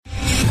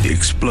The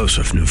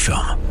explosive new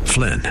film,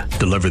 Flynn,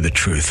 deliver the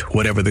truth,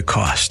 whatever the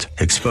cost,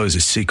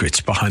 exposes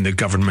secrets behind the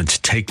government's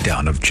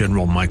takedown of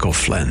General Michael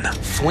Flynn.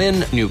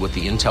 Flynn knew what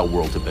the intel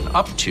world had been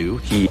up to.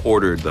 He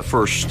ordered the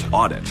first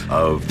audit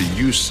of the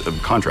use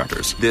of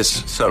contractors.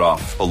 This set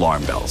off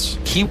alarm bells.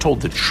 He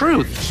told the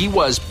truth. He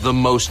was the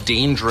most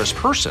dangerous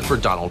person for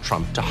Donald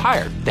Trump to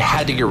hire. They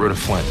had to get rid of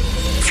Flynn.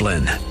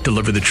 Flynn,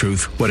 deliver the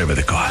truth, whatever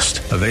the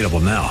cost. Available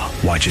now.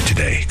 Watch it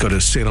today. Go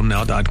to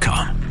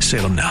salemnow.com.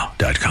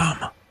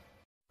 salemnow.com.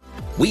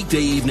 Weekday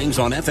evenings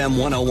on FM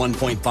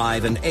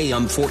 101.5 and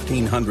AM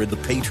 1400 The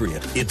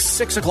Patriot. It's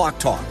 6 o'clock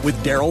talk with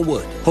Daryl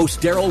Wood. Host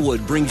Daryl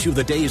Wood brings you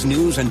the day's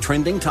news and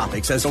trending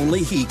topics as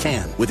only he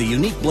can, with a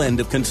unique blend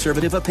of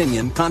conservative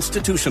opinion,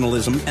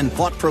 constitutionalism, and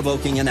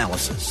thought-provoking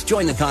analysis.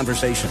 Join the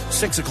conversation.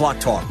 6 o'clock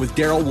talk with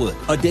Daryl Wood.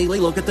 A daily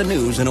look at the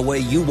news in a way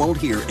you won't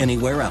hear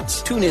anywhere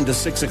else. Tune in to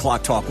 6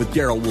 o'clock talk with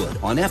Daryl Wood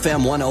on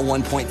FM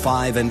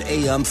 101.5 and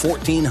AM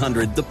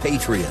 1400 The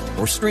Patriot,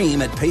 or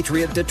stream at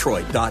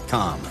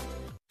patriotdetroit.com.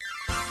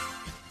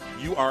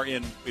 You are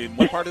in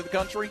what part of the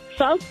country?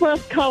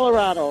 Southwest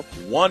Colorado.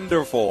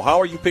 Wonderful. How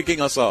are you picking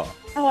us up?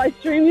 Oh, I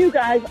stream you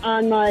guys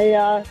on my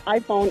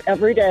iPhone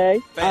every day.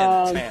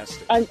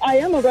 Fantastic. I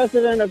am a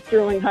resident of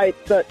Sterling Heights,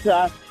 but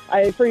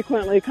I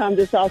frequently come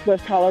to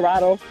Southwest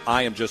Colorado.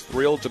 I am just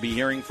thrilled to be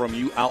hearing from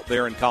you out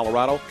there in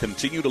Colorado.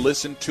 Continue to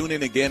listen, tune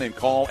in again, and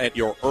call at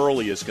your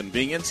earliest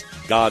convenience.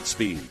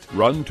 Godspeed.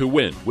 Run to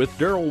Win with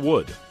Daryl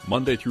Wood,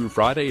 Monday through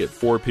Friday at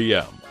 4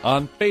 p.m.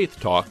 on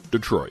Faith Talk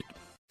Detroit.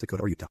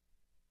 Dakota or Utah.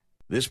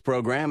 This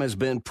program has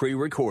been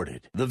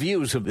pre-recorded. The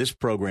views of this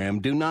program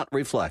do not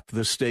reflect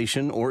the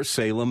station or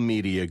Salem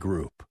Media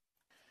Group.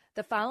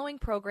 The following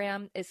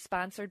program is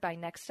sponsored by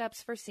Next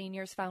Steps for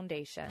Seniors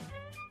Foundation.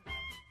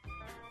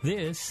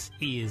 This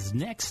is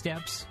Next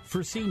Steps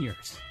for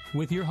Seniors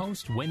with your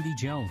host, Wendy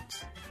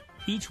Jones.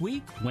 Each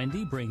week,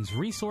 Wendy brings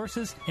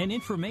resources and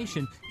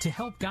information to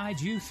help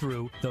guide you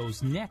through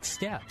those next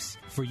steps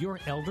for your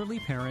elderly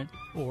parent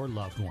or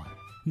loved one.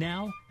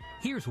 Now,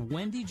 here's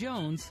Wendy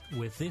Jones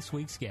with this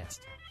week's guest.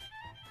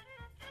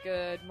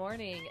 Good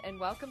morning and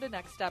welcome to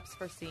Next Steps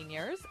for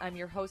Seniors. I'm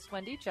your host,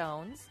 Wendy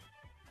Jones.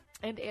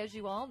 And as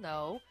you all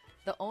know,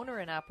 the owner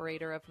and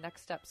operator of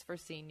Next Steps for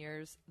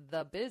Seniors,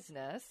 the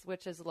business,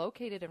 which is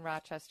located in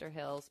Rochester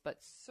Hills,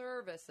 but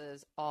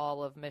services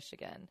all of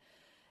Michigan.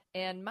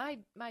 And my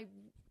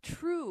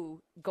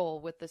true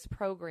goal with this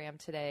program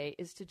today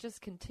is to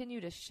just continue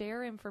to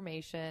share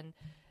information,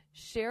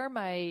 share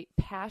my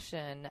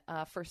passion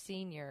for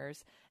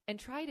seniors, and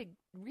try to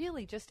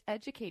really just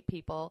educate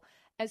people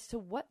as to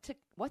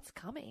what's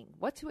coming,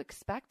 what to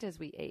expect as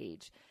we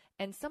age,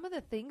 and some of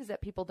the things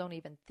that people don't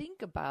even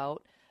think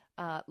about,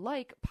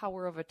 like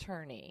power of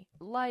attorney,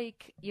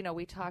 like,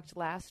 we talked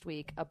last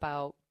week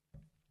about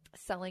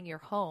selling your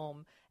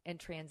home and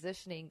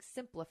transitioning,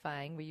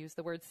 simplifying. We used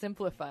the word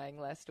simplifying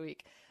last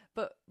week.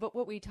 But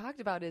what we talked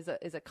about is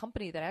a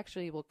company that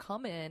actually will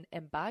come in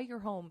and buy your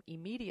home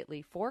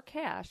immediately for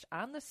cash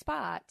on the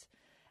spot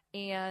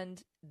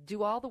and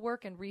do all the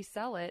work and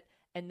resell it,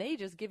 and they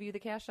just give you the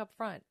cash up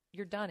front.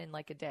 You're done in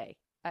like a day.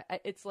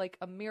 It's like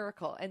a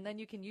miracle. And then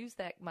you can use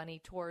that money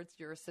towards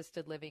your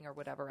assisted living or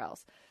whatever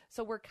else.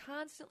 So we're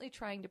constantly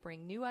trying to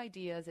bring new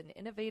ideas and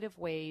innovative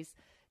ways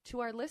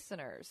to our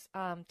listeners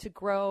to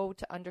grow,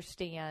 to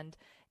understand.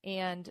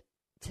 And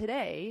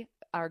today,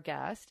 our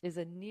guest is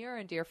a near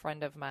and dear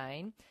friend of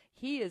mine.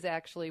 He is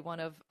actually one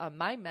of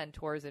my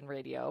mentors in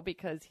radio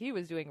because he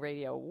was doing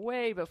radio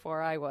way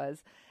before I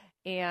was,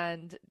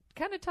 and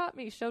kind of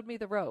showed me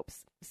the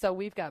ropes. So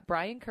we've got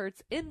Brian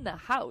Kurtz in the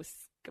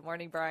house. Good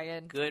morning,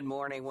 Brian. Good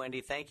morning,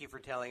 Wendy. Thank you for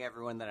telling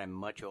everyone that I'm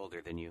much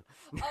older than you.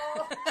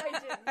 Oh, I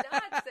did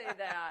not say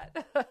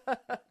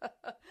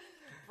that.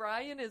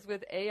 Brian is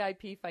with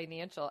AIP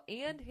Financial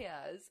and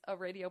has a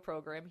radio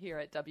program here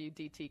at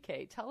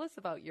WDTK. Tell us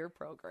about your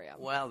program.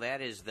 Well,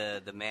 that is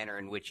the manner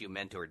in which you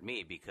mentored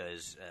me,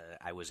 because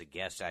I was a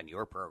guest on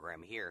your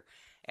program here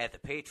at the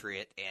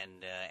Patriot,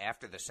 and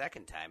after the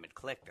second time it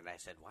clicked, and I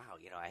said, wow,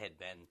 I had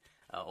been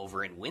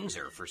over in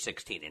Windsor for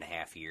 16 and a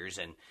half years,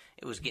 and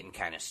it was getting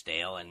kind of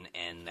stale,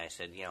 and I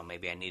said,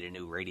 maybe I need a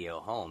new radio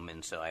home,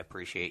 and so I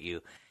appreciate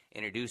you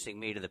introducing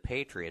me to the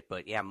Patriot.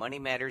 But yeah, Money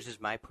Matters is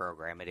my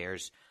program. It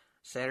airs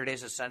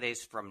Saturdays and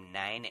Sundays from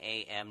 9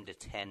 a.m. to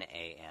 10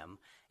 a.m.,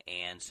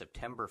 and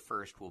September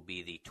 1st will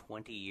be the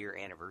 20-year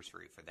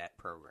anniversary for that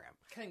program.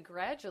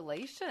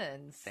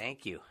 Congratulations.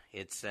 Thank you.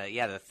 It's,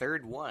 the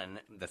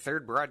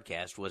third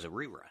broadcast was a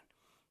rerun,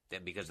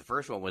 because the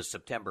first one was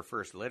September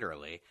 1st,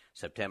 literally.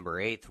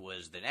 September 8th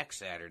was the next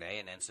Saturday,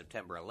 and then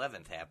September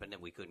 11th happened,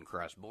 and we couldn't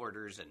cross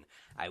borders, and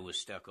I was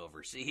stuck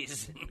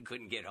overseas and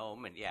couldn't get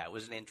home, and yeah, it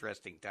was an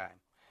interesting time.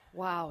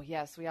 Wow,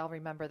 yes, we all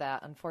remember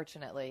that,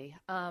 unfortunately.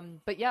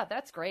 But yeah,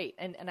 that's great.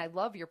 And I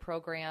love your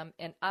program.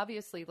 And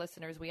obviously,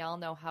 listeners, we all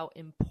know how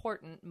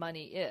important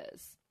money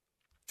is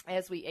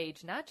as we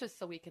age, not just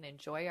so we can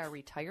enjoy our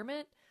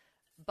retirement,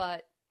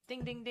 but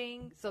ding, ding,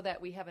 ding, so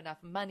that we have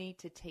enough money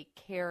to take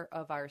care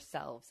of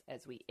ourselves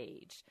as we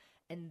age.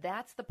 And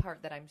that's the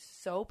part that I'm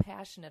so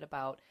passionate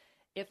about,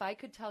 If I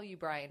could tell you,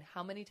 Brian,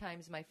 how many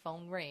times my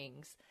phone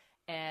rings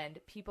and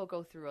people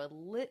go through a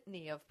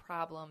litany of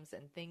problems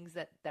and things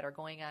that are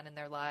going on in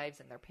their lives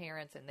and their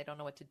parents, and they don't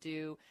know what to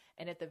do.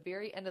 And at the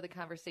very end of the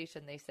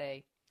conversation, they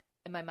say,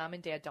 and my mom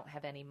and dad don't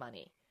have any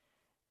money.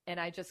 And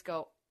I just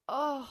go,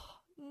 oh,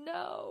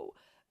 no,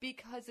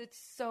 because it's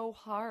so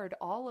hard.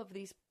 All of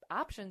these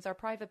options are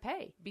private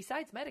pay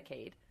besides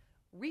Medicaid,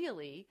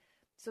 really.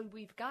 So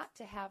we've got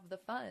to have the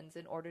funds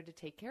in order to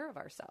take care of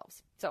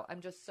ourselves. So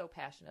I'm just so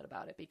passionate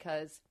about it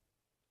because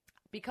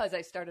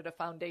I started a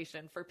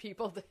foundation for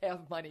people to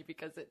have money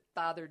because it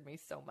bothered me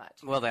so much.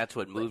 Well, that's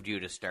what moved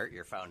you to start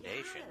your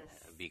foundation,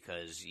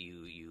 because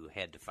you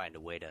had to find a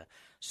way to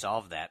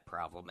solve that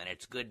problem. And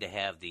it's good to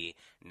have the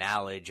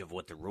knowledge of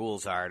what the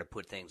rules are to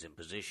put things in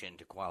position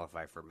to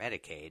qualify for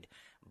Medicaid.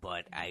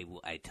 But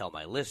I tell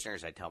my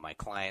listeners, I tell my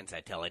clients,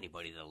 I tell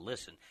anybody that'll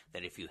listen,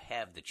 that if you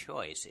have the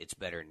choice, it's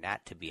better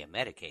not to be a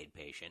Medicaid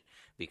patient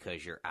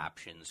because your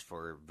options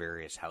for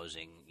various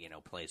housing,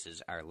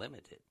 places are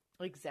limited.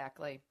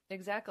 Exactly.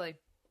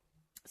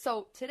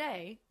 So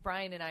today,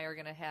 Brian and I are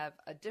going to have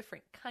a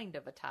different kind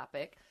of a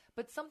topic,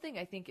 but something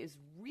I think is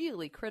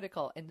really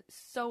critical and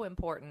so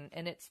important,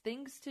 and it's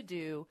things to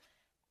do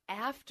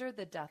after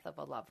the death of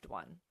a loved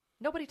one.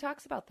 Nobody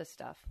talks about this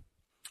stuff.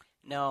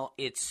 No,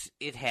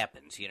 it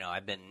happens.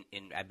 I've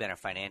been a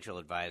financial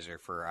advisor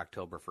for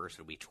October 1st.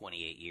 It'll be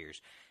 28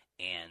 years.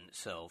 And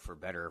so for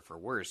better or for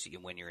worse,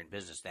 when you're in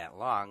business that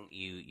long,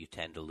 you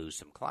tend to lose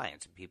some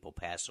clients and people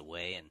pass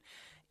away. And,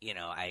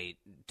 I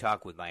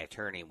talk with my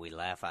attorney and we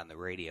laugh on the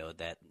radio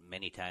that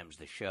many times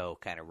the show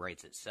kind of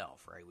writes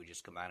itself, right? We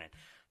just come on and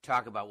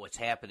talk about what's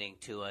happening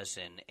to us.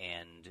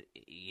 And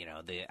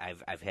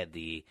I've had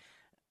the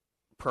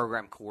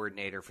program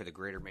coordinator for the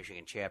Greater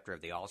Michigan chapter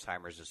of the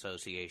Alzheimer's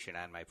Association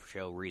on my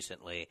show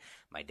recently.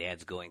 My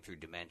dad's going through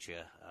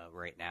dementia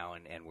right now,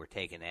 and we're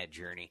taking that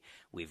journey.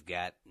 We've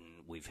had,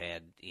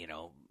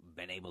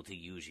 been able to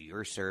use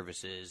your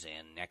services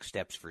and Next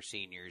Steps for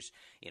Seniors.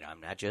 I'm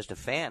not just a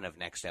fan of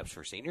Next Steps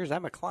for Seniors.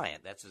 I'm a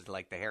client. That's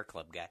like the hair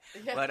club guy.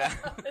 Yeah, but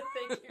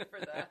thank you for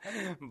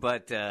that.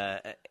 But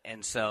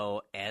and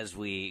so as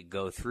we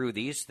go through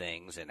these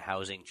things and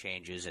housing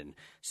changes and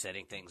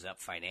setting things up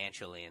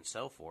financially and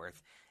so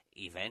forth,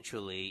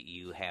 eventually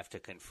you have to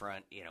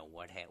confront,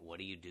 what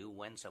do you do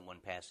when someone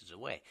passes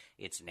away?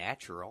 It's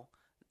natural.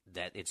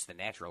 That it's the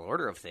natural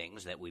order of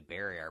things that we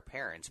bury our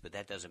parents, but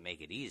that doesn't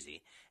make it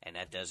easy, and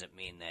that doesn't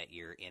mean that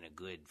you're in a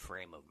good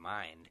frame of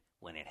mind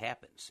when it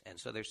happens. And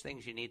so there's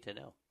things you need to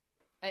know.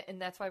 And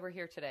that's why we're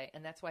here today,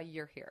 and that's why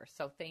you're here.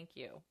 So thank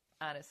you.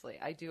 Honestly,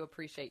 I do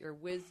appreciate your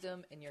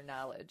wisdom and your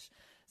knowledge.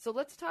 So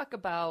let's talk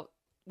about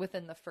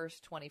within the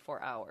first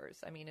 24 hours.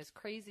 I mean, as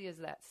crazy as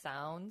that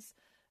sounds,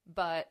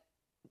 but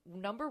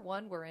number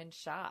one, we're in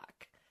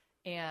shock.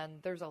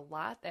 And there's a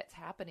lot that's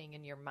happening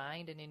in your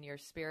mind and in your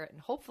spirit.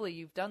 And hopefully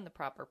you've done the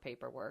proper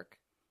paperwork.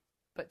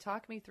 But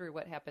talk me through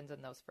what happens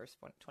in those first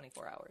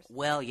 24 hours.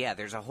 Well, yeah,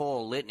 there's a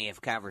whole litany of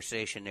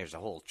conversation. There's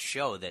a whole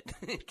show that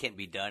can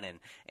be done,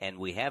 and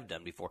we have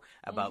done before,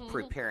 about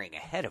preparing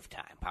ahead of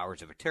time,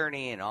 powers of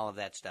attorney and all of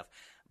that stuff.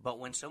 But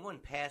when someone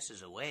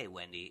passes away,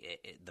 Wendy,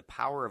 the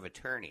power of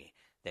attorney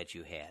that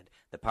you had,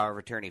 the power of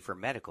attorney for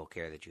medical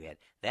care that you had,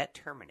 that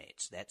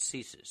terminates, that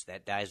ceases,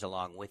 that dies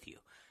along with you.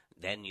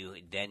 Then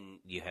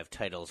you have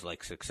titles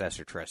like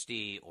successor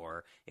trustee,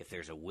 or if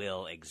there's a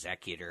will,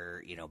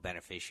 executor,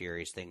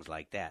 beneficiaries, things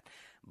like that.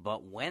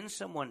 But when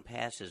someone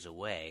passes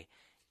away,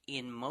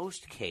 in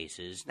most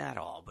cases, not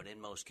all, but in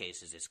most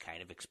cases, it's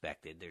kind of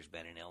expected. There's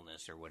been an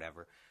illness or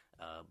whatever.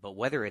 But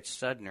whether it's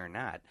sudden or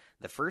not,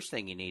 the first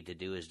thing you need to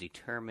do is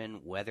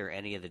determine whether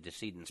any of the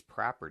decedent's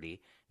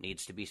property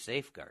needs to be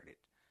safeguarded.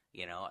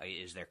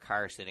 Is their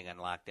car sitting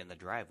unlocked in the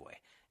driveway?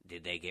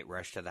 Did they get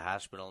rushed to the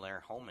hospital and their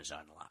home is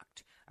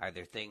unlocked? Are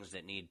there things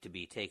that need to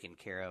be taken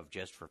care of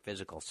just for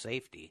physical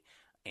safety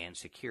and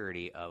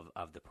security of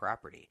the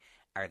property?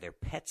 Are there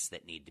pets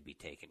that need to be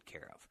taken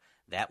care of?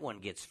 That one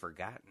gets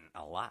forgotten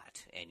a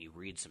lot, and you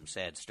read some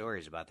sad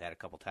stories about that a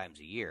couple times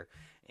a year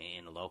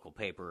in a local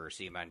paper or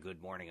see them on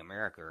Good Morning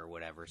America or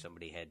whatever.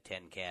 Somebody had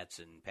 10 cats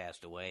and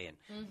passed away,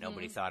 and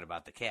nobody thought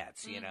about the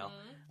cats,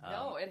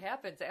 No, it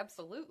happens,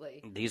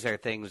 absolutely. These are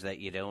things that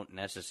you don't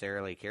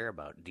necessarily care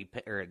about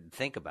or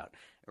think about.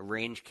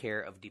 Arrange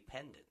care of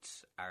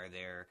dependents. Are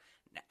there...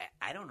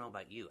 I don't know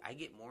about you. I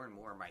get more and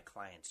more of my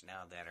clients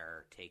now that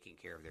are taking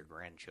care of their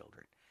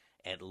grandchildren.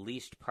 At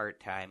least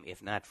part-time,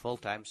 if not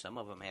full-time. Some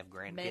of them have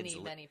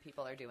grandkids. Many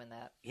people are doing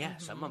that. Yeah,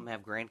 some of them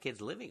have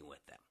grandkids living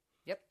with them.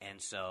 Yep.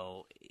 And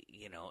so,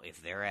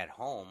 if they're at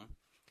home,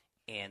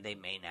 and they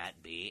may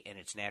not be, and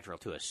it's natural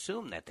to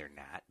assume that they're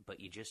not, but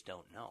you just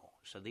don't know.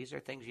 So these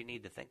are things you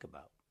need to think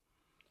about.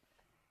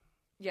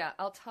 Yeah,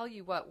 I'll tell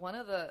you what. One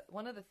of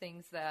the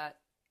things that,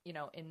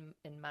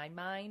 in my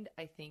mind,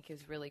 I think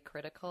is really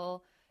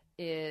critical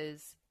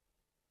is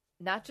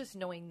not just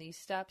knowing these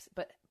steps,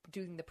 but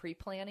doing the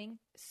pre-planning.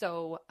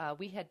 So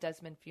we had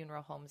Desmond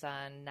Funeral Homes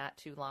on not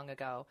too long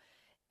ago,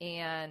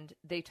 and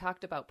they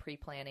talked about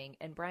pre-planning.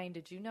 And Brian,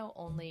 did you know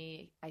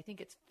only, I think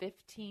it's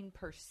 15%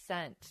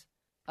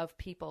 of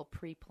people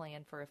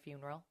pre-plan for a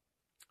funeral?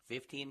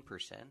 15%.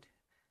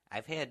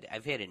 I've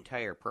had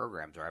entire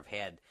programs where I've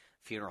had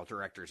funeral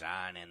directors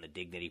on and the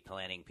dignity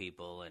planning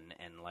people and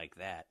like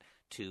that.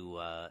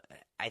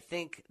 I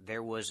think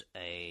there was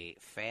a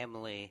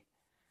family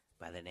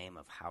by the name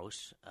of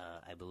House,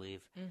 I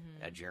believe,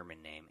 a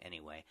German name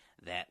anyway,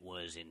 that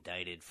was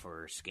indicted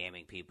for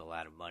scamming people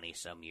out of money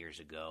some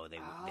years ago.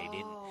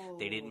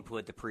 They didn't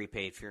put the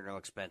prepaid funeral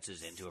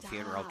expenses into a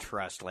funeral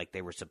trust like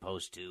they were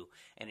supposed to,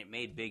 and it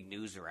made big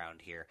news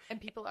around here.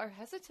 And people are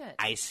hesitant.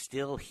 I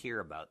still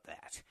hear about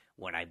that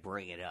when I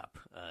bring it up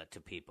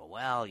to people.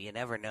 Well, you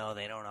never know.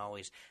 They don't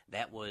always.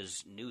 That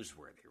was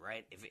newsworthy,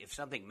 right? If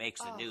something makes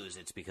the news,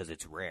 it's because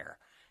it's rare.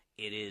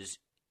 It is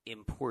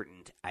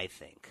important, I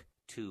think,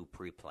 to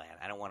pre-plan.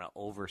 I don't want to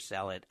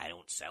oversell it. I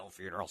don't sell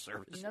funeral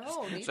services,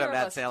 no, so I'm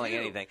not selling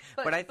anything.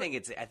 But I think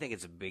it's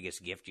the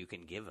biggest gift you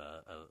can give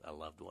a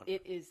loved one.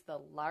 It is the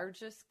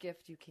largest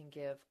gift you can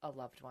give a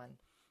loved one.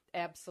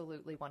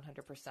 Absolutely,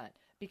 100%.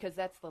 Because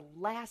that's the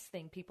last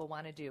thing people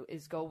want to do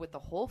is go with the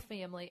whole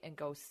family and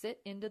go sit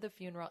into the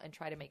funeral and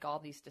try to make all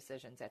these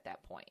decisions at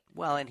that point.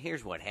 Well, and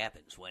here's what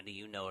happens, Wendy.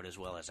 You know it as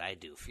well as I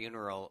do.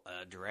 Funeral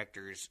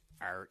directors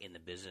are in the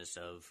business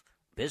of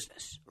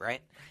business, right?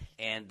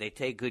 And they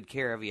take good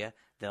care of you.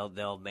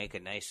 They'll make a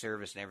nice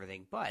service and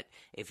everything. But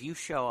if you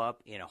show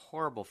up in a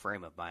horrible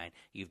frame of mind,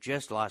 you've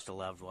just lost a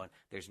loved one,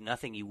 there's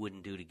nothing you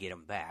wouldn't do to get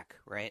them back,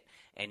 right?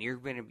 And you're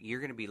going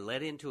to be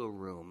led into a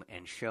room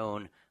and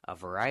shown a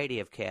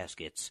variety of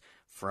caskets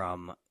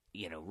from,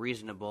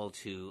 reasonable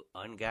to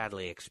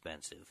ungodly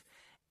expensive.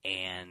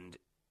 And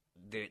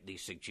the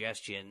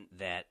suggestion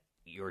that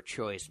your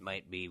choice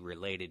might be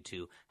related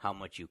to how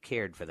much you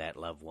cared for that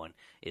loved one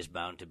is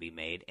bound to be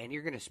made, and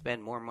you're going to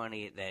spend more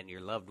money than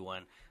your loved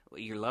one.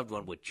 Your loved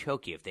one would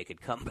choke you if they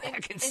could come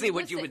back and see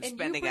what you've been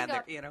spending on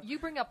their. You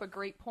bring up a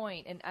great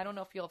point, and I don't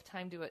know if you'll have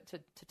time to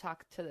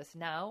talk to this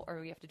now, or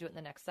we have to do it in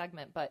the next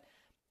segment. But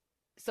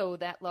so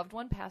that loved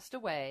one passed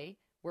away.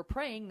 We're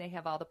praying they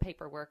have all the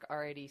paperwork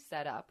already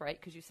set up, right?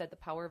 Because you said the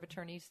power of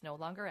attorney is no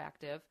longer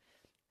active.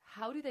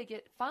 How do they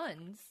get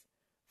funds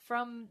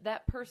from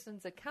that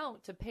person's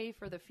account to pay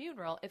for the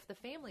funeral if the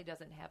family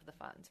doesn't have the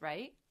funds,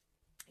 right?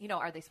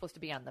 Are they supposed to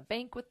be on the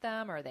bank with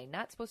them? Or are they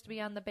not supposed to be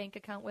on the bank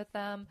account with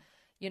them?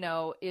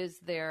 Is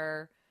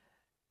there,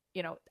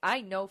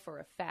 I know for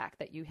a fact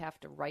that you have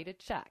to write a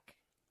check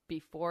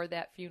before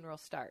that funeral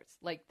starts.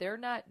 Like they're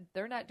not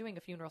doing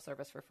a funeral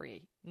service for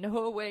free.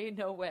 No way,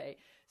 no way.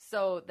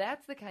 So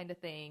that's the kind of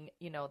thing,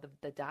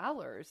 the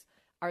dollars.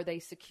 Are they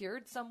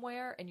secured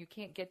somewhere and you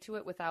can't get to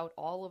it without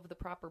all of the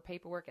proper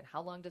paperwork? And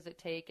how long does it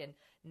take? And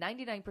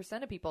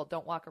 99% of people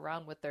don't walk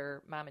around with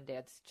their mom and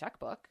dad's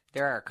checkbook.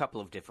 There are a couple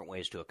of different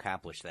ways to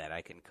accomplish that.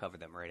 I can cover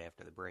them right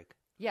after the break.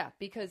 Yeah,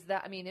 because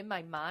in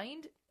my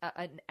mind,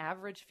 an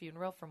average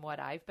funeral, from what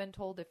I've been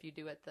told, if you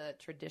do it the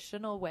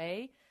traditional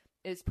way,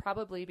 is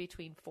probably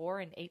between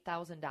 $4,000 and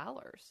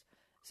 $8,000.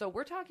 So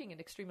we're talking an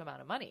extreme amount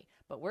of money,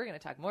 but we're going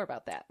to talk more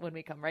about that when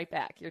we come right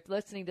back. You're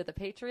listening to The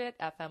Patriot,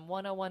 FM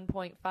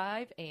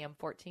 101.5, AM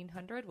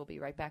 1400. We'll be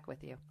right back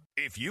with you.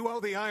 If you owe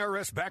the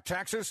IRS back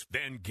taxes,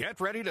 then get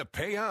ready to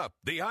pay up.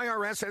 The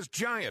IRS has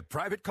giant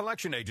private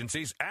collection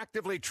agencies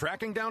actively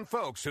tracking down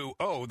folks who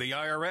owe the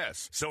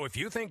IRS. So if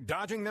you think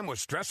dodging them was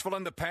stressful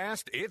in the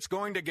past, it's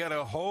going to get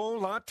a whole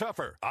lot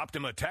tougher.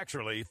 Optima Tax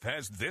Relief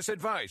has this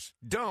advice.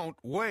 Don't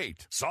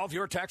wait. Solve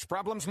your tax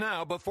problems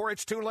now before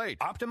it's too late.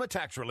 Optima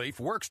Tax Relief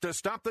works to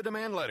stop the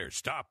demand letters,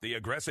 stop the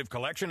aggressive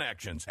collection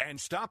actions, and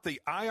stop the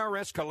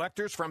IRS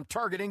collectors from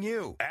targeting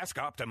you. Ask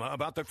Optima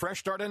about the Fresh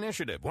Start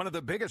Initiative, one of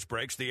the biggest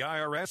breaks the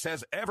IRS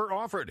has ever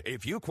offered.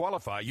 If you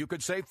qualify, you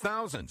could save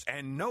thousands,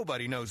 and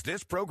nobody knows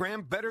this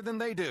program better than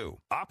they do.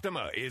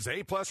 Optima is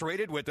A+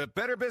 rated with the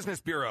Better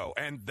Business Bureau,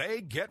 and they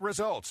get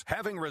results,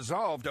 having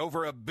resolved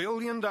over $1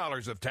 billion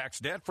of tax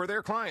debt for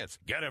their clients.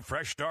 Get a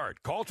fresh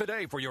start. Call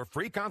today for your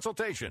free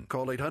consultation.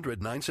 Call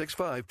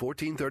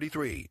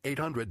 800-965-1433.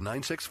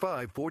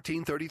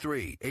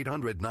 800-965-1433.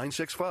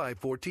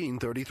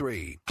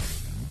 800-965-1433.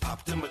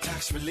 Optima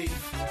Tax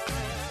Relief.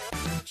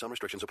 Some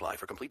restrictions apply.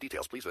 For complete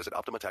details, please visit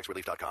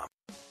OptimaTaxRelief.com.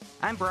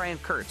 I'm Brian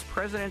Kurtz,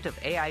 president of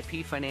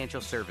AIP Financial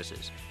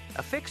Services.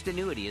 A fixed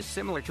annuity is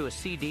similar to a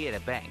CD at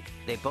a bank.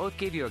 They both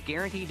give you a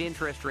guaranteed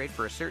interest rate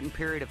for a certain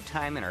period of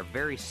time and are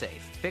very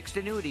safe. Fixed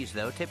annuities,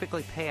 though,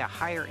 typically pay a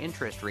higher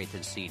interest rate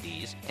than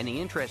CDs, and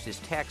the interest is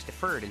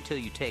tax-deferred until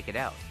you take it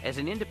out. As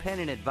an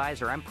independent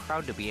advisor, I'm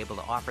proud to be able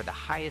to offer the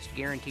highest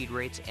guaranteed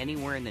rates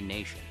anywhere in the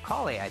nation.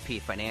 Call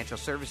AIP Financial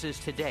Services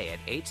today at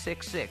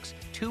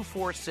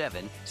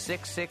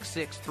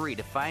 866-247-6663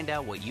 to find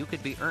out what you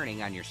could be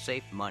earning on your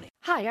safe money.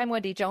 Hi, I'm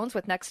Wendy Jones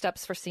with Next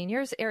Steps for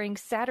Seniors, airing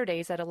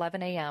Saturdays at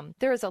 11 a.m.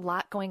 There is a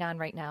lot going on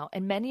right now,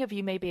 and many of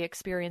you may be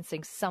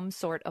experiencing some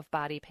sort of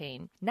body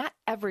pain. Not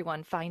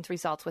everyone finds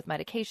results with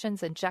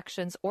medications,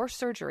 injections, or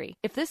surgery.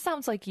 If this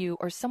sounds like you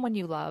or someone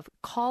you love,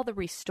 call the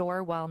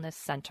Restore Wellness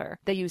Center.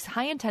 They use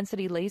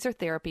high-intensity laser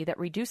therapy that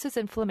reduces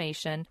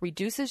inflammation,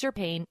 reduces your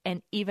pain,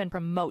 and even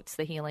promotes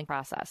the healing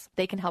process.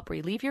 They can help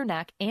relieve your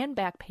neck and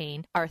back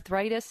pain,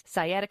 arthritis,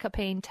 sciatica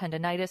pain,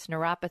 tendonitis,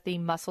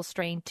 neuropathy, muscle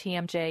strain,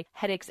 TMJ,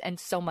 headaches, and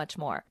so much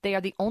more. They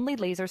are the only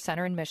laser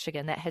center in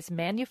Michigan that has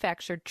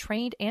manufactured,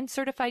 trained, and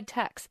certified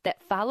techs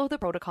that follow the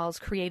protocols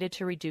created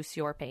to reduce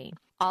your pain.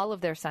 All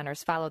of their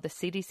centers follow the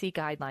CDC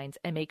guidelines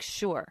and make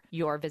sure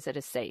your visit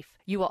is safe.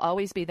 You will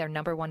always be their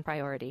number one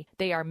priority.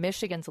 They are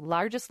Michigan's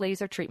largest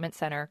laser treatment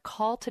center.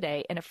 Call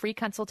today in a free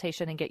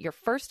consultation and get your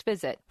first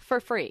visit for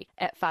free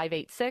at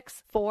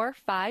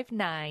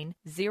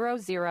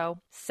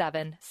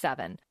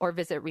 586-459-0077 or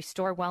visit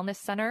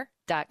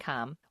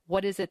restorewellnesscenter.com.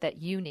 What is it that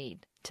you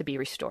need to be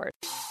restored?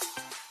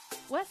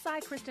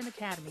 Westside Christian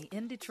Academy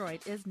in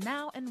Detroit is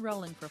now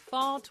enrolling for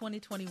fall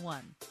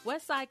 2021.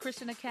 Westside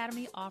Christian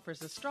Academy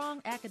offers a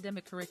strong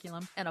academic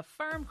curriculum and a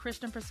firm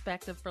Christian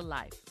perspective for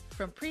life.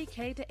 From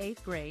pre-K to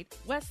 8th grade,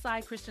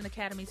 Westside Christian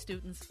Academy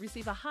students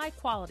receive a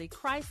high-quality,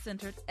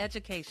 Christ-centered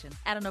education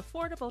at an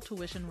affordable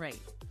tuition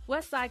rate.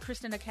 Westside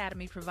Christian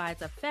Academy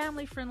provides a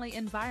family-friendly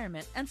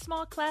environment and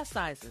small class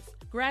sizes.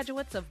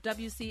 Graduates of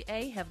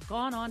WCA have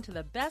gone on to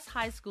the best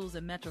high schools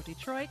in Metro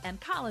Detroit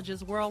and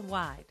colleges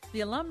worldwide.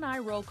 The alumni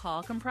roll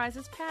call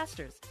comprises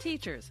pastors,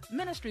 teachers,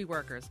 ministry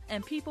workers,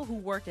 and people who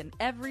work in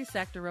every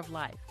sector of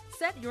life.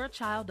 Set your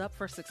child up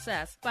for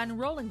success by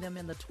enrolling them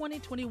in the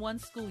 2021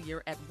 school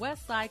year at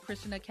Westside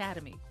Christian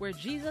Academy, where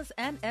Jesus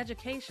and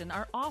education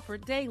are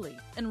offered daily.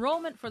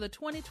 Enrollment for the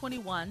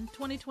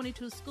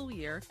 2021-2022 school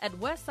year at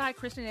Westside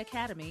Christian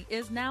Academy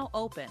is now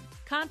open.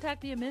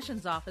 Contact the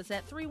admissions office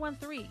at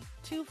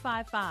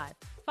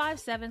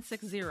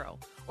 313-255-5760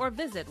 or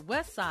visit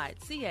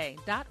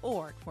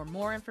westsideca.org for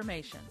more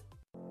information.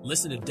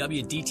 Listen to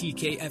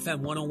WDTK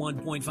FM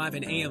 101.5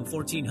 and AM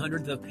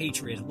 1400 The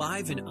Patriot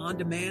live and on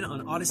demand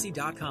on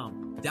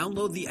Odyssey.com.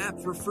 Download the app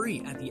for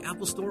free at the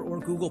Apple Store or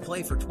Google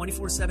Play for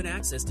 24/7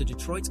 access to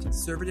Detroit's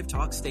conservative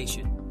talk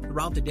station.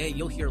 Throughout the day,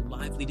 you'll hear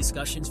lively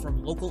discussions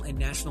from local and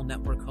national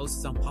network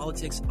hosts on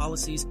politics,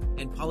 policies,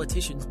 and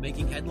politicians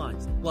making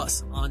headlines.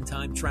 Plus,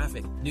 on-time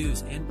traffic,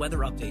 news, and weather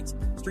updates.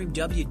 Stream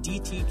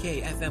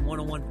WDTK FM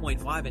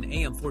 101.5 and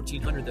AM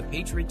 1400 The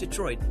Patriot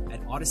Detroit at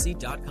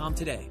Odyssey.com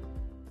today.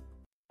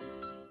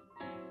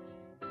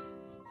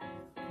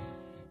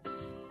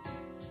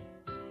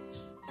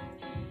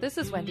 This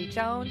is Wendy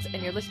Jones,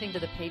 and you're listening to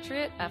The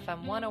Patriot,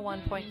 FM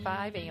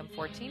 101.5, AM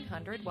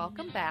 1400.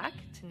 Welcome back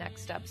to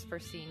Next Steps for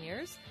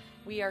Seniors.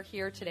 We are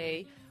here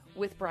today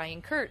with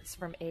Brian Kurtz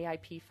from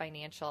AIP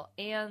Financial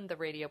and the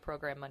radio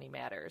program Money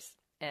Matters.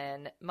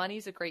 And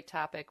money's a great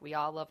topic. We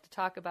all love to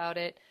talk about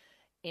it,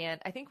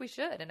 and I think we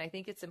should. And I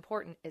think it's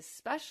important,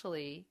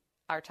 especially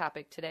our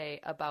topic today,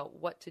 about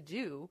what to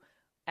do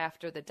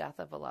after the death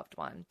of a loved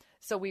one.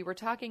 So we were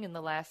talking in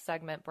the last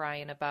segment,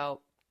 Brian,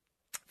 about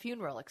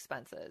funeral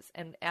expenses,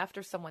 and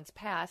after someone's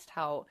passed,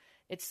 how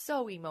it's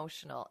so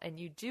emotional, and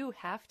you do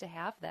have to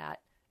have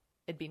that.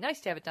 It'd be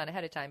nice to have it done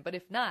ahead of time, but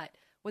if not,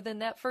 within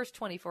that first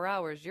 24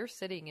 hours, you're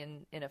sitting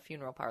in a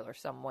funeral parlor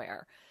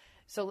somewhere.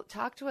 So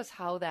talk to us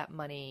how that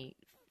money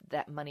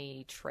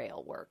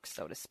trail works,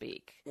 so to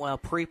speak. Well,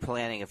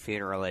 pre-planning a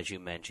funeral, as you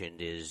mentioned,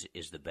 is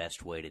the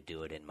best way to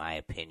do it, in my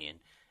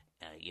opinion.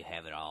 You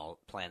have it all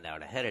planned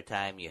out ahead of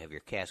time. You have your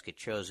casket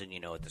chosen.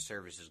 You know what the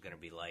service is going to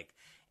be like.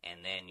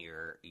 And then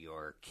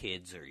your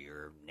kids or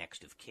your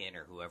next of kin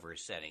or whoever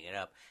is setting it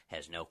up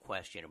has no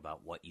question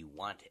about what you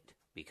wanted,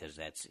 because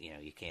that's,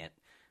 you can't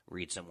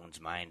read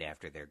someone's mind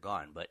after they're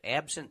gone. But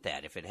absent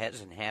that, if it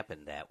hasn't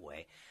happened that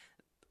way,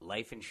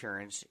 life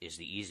insurance is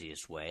the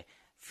easiest way.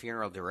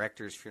 Funeral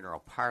directors, funeral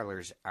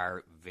parlors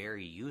are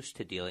very used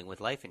to dealing with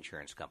life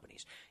insurance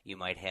companies. You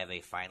might have a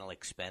final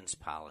expense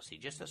policy,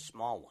 just a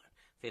small one.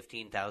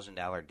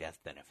 $15,000 death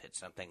benefit,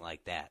 something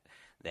like that.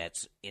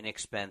 That's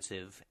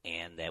inexpensive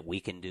and that we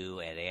can do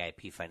at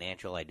AIP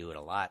Financial. I do it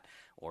a lot.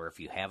 Or if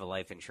you have a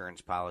life insurance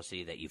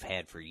policy that you've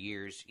had for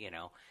years,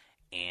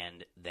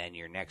 and then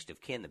your next of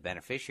kin, the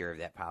beneficiary of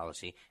that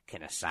policy,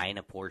 can assign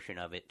a portion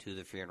of it to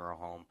the funeral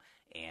home.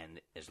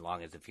 And as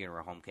long as the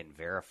funeral home can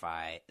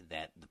verify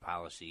that the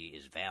policy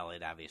is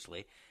valid,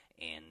 obviously,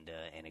 and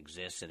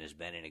exists and has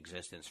been in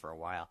existence for a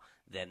while,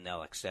 then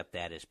they'll accept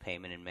that as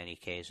payment in many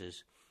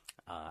cases.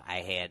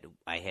 I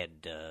had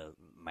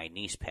my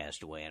niece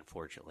passed away,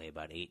 unfortunately,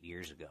 about 8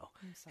 years ago.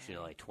 She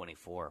was like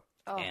 24.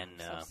 Oh,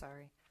 and, I'm so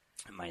sorry.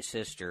 My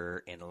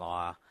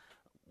sister-in-law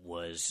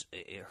was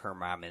her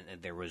mom,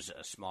 and there was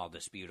a small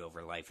dispute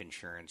over life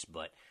insurance,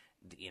 but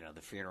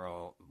the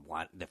funeral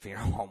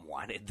home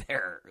wanted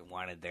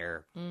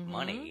their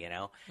money,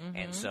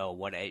 and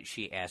so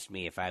she asked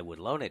me if I would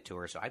loan it to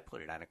her, so I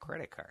put it on a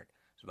credit card.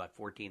 was about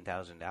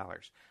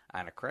 $14,000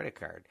 on a credit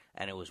card.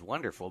 And it was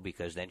wonderful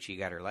because then she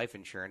got her life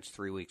insurance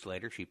 3 weeks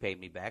later. She paid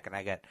me back, and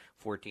I got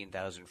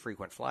 14,000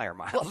 frequent flyer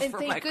miles well, and for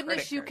thank my goodness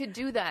credit you card. could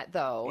do that,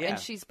 though, Yeah. and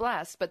she's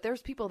blessed. But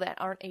there's people that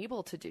aren't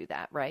able to do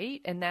that,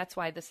 right? And that's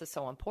why this is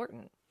so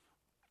important.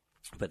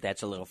 But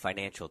that's a little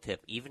financial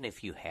tip. Even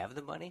if you have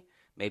the money,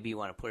 maybe you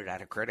want to put it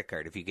on a credit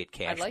card if you get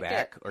cash like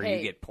back it. or Hey.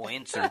 you get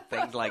points or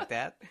things like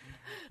that.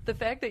 The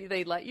fact that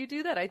they let you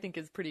do that, I think,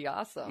 is pretty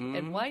awesome.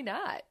 And Mhm. why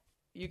not?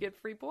 You get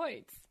free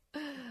points.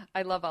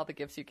 I love all the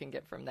gifts you can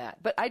get from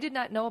that. But I did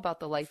not know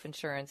about the life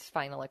insurance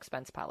final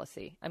expense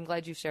policy. I'm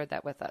glad you shared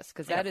that with us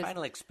because that is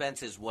Final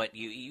expense is what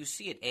you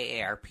see at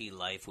AARP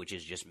Life, which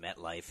is just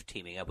MetLife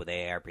teaming up with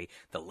AARP.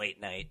 The late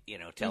night,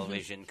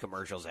 television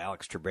commercials.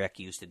 Alex Trebek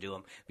used to do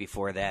them.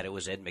 Before that, it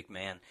was Ed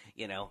McMahon.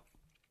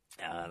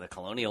 The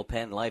Colonial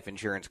Penn Life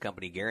Insurance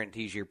Company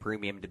guarantees your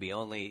premium to be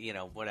only,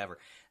 whatever.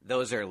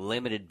 Those are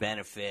limited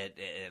benefit.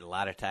 A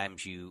lot of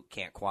times you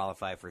can't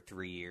qualify for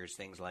 3 years,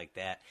 things like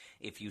that.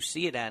 If you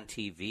see it on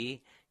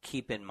TV,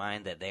 keep in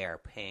mind that they are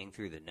paying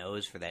through the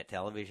nose for that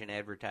television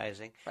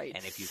advertising. Right.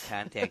 And if you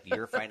contact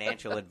your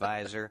financial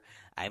advisor,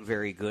 I'm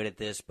very good at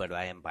this, but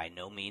I am by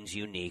no means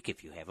unique.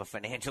 If you have a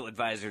financial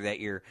advisor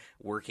that you're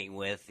working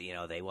with,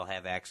 they will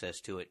have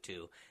access to it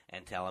too,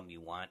 and tell them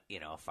you want,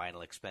 a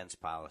final expense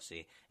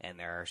policy. And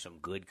there are some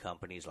good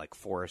companies like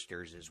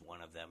Forrester's is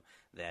one of them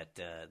that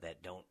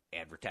don't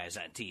advertise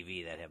on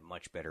TV that have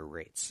much better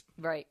rates.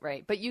 right.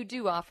 But you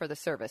do offer the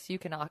service. You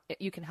can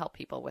help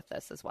people with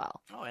this as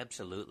well. Oh,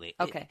 absolutely.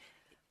 Okay.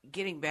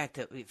 Getting back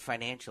to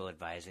financial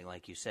advising,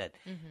 like you said,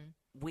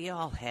 we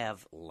all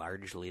have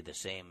largely the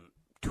same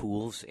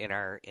tools in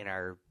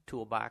our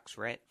toolbox,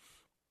 right?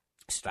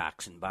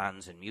 Stocks and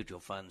bonds and mutual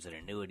funds and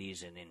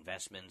annuities and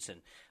investments,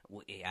 and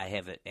I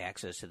have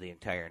access to the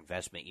entire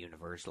investment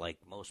universe like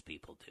most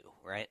people do,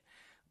 right?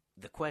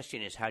 The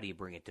question is, how do you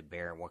bring it to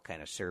bear, and what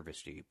kind of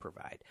service do you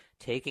provide?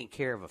 Taking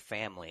care of a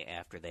family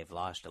after they've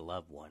lost a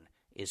loved one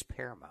is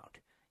paramount.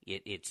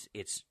 It's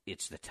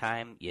the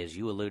time, as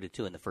you alluded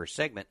to in the first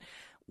segment,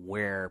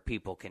 where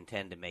people can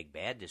tend to make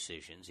bad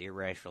decisions,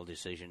 irrational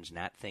decisions,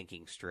 not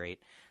thinking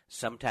straight.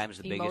 Sometimes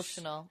the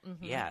Emotional.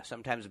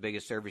 sometimes the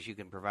biggest service you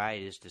can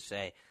provide is to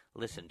say,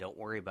 listen, don't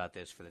worry about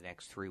this for the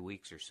next 3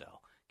 weeks or so.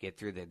 Get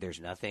through that. There's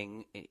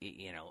nothing,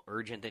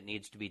 urgent that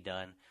needs to be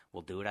done.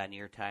 We'll do it on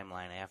your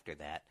timeline after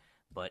that,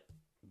 but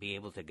be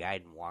able to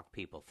guide and walk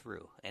people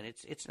through. And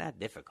it's not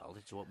difficult.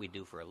 It's what we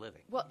do for a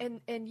living. Well,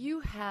 and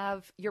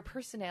your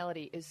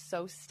personality is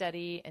so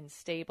steady and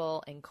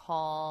stable and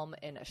calm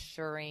and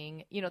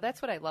assuring.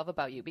 That's what I love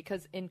about you,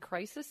 because in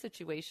crisis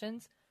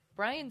situations,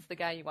 Brian's the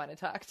guy you want to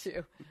talk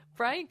to.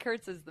 Brian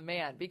Kurtz is the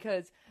man,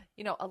 because,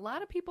 a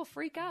lot of people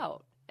freak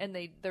out and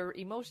their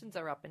emotions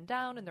are up and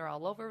down and they're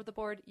all over the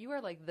board. You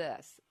are like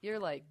this. You're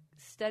like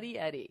steady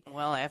Eddie.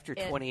 Well, after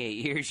 28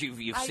 years,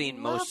 you've seen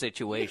most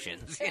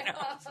situations.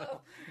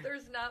 So.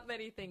 There's not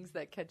many things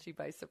that catch you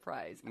by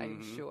surprise,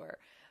 I'm sure.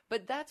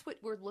 But that's what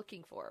we're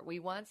looking for. We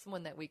want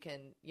someone that we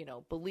can,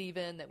 believe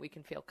in, that we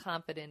can feel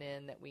confident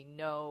in, that we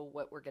know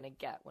what we're going to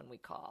get when we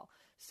call.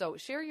 So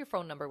share your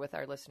phone number with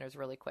our listeners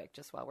really quick,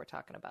 just while we're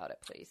talking about it,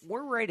 please.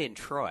 We're right in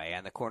Troy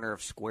on the corner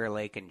of Square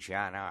Lake and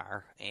John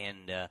R.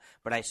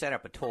 But I set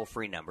up a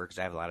toll-free number because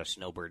I have a lot of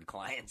snowbird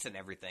clients and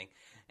everything.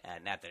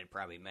 Not that it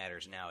probably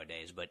matters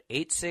nowadays, but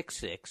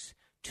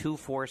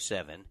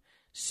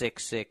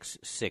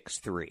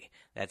 866-247-6663.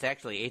 That's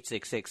actually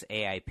 866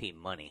 AIP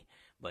money.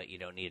 But you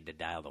don't need to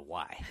dial the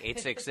Y.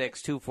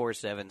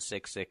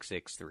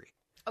 866-247-6663.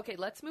 Okay,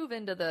 let's move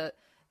into the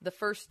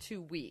first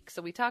 2 weeks.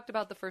 So we talked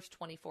about the first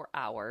 24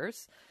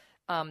 hours.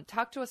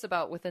 Talk to us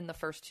about within the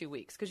first 2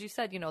 weeks, because you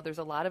said, there's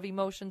a lot of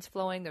emotions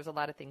flowing. There's a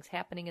lot of things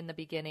happening in the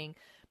beginning.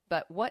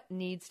 But what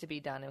needs to be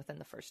done within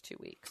the first 2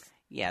 weeks?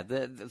 Yeah,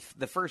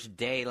 the first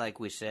day, like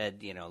we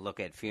said, look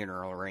at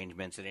funeral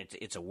arrangements, and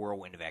it's a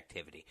whirlwind of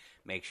activity.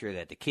 Make sure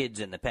that the kids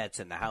and the pets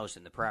and the house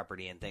and the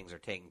property and things are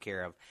taken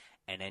care of.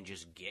 And then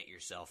just get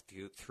yourself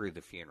through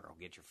the funeral.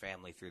 Get your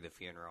family through the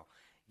funeral.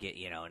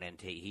 And then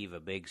heave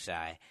a big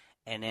sigh.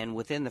 And then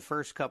within the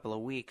first couple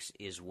of weeks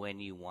is when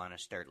you want to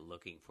start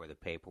looking for the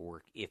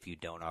paperwork if you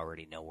don't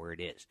already know where it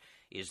is.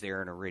 Is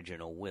there an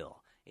original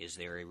will? Is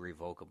there a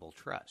revocable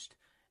trust?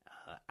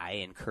 I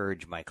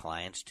encourage my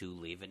clients to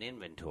leave an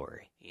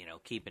inventory.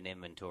 Keep an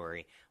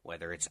inventory,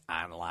 whether it's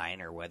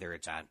online or whether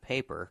it's on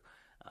paper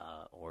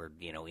or,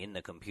 in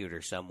the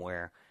computer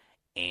somewhere.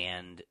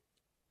 And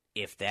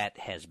if that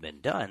has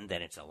been done,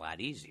 then it's a lot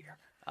easier.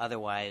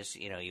 Otherwise,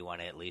 you want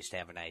to at least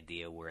have an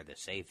idea where the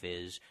safe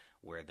is,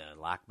 where the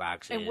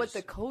lockbox is. And what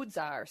the codes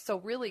are. So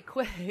really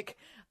quick,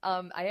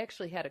 I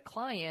actually had a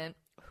client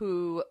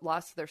who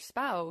lost their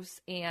spouse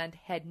and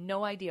had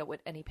no idea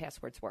what any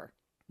passwords were.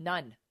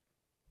 None.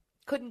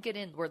 Couldn't get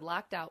in. We're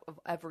locked out of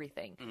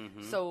everything.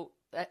 Mm-hmm. So,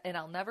 and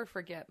I'll never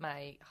forget,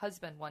 my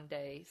husband one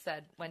day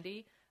said,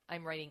 Wendy,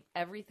 I'm writing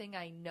everything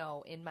I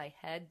know in my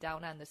head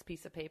down on this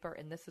piece of paper,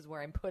 and this is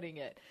where I'm putting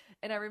it.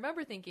 And I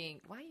remember thinking,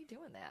 why are you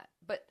doing that?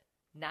 But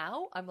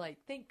now I'm like,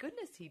 thank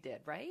goodness he did,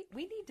 right?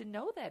 We need to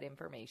know that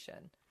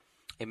information.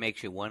 It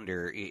makes you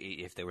wonder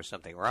if there was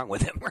something wrong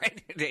with him,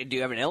 right? Do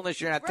you have an illness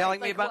you're not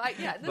telling me about?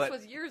 Well, this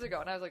was years ago,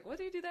 and I was like, what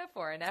do you do that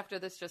for? And after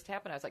this just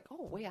happened, I was like,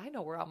 oh, wait, I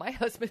know where all my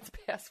husband's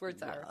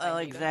passwords are. Well,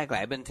 exactly.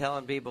 I've been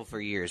telling people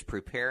for years,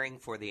 preparing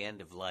for the end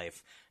of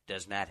life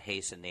does not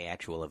hasten the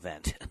actual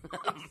event.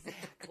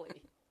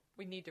 Exactly.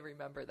 We need to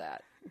remember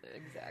that.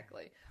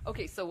 Exactly.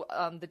 Okay, so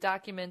the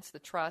documents, the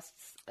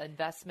trusts,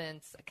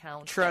 investments,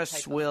 accounts.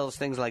 Trusts, wills,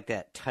 things like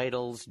that,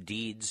 titles,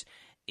 deeds.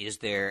 Is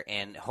there,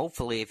 and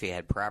hopefully if you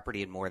had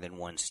property in more than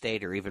one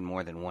state or even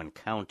more than one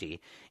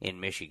county in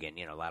Michigan,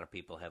 a lot of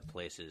people have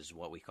places,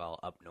 what we call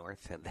up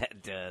north,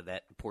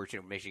 that portion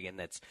of Michigan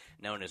that's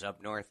known as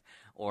up north,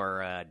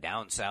 or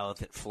down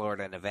south at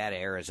Florida, Nevada,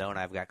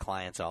 Arizona. I've got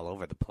clients all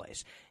over the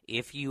place.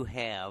 If you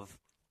have,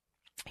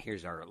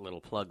 here's our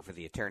little plug for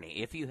the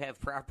attorney, if you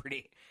have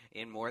property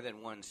in more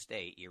than one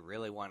state, you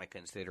really want to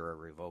consider a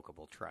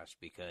revocable trust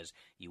because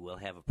you will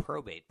have a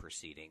probate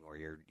proceeding, or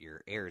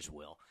your heirs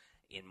will,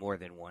 in more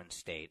than one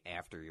state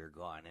after you're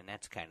gone, and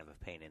that's kind of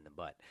a pain in the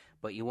butt.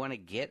 But you want to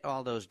get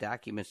all those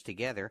documents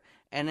together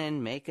and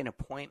then make an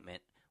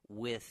appointment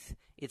with,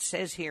 it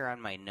says here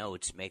on my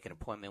notes, make an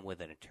appointment with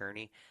an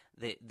attorney.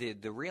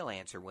 The real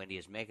answer, Wendy,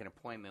 is make an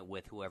appointment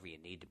with whoever you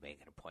need to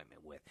make an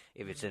appointment with.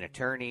 If it's an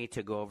attorney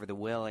to go over the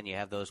will and you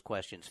have those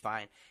questions,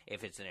 fine.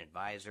 If it's an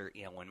advisor,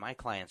 when my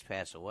clients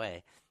pass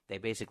away, they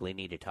basically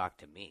need to talk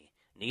to me.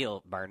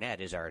 Neil Barnett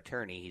is our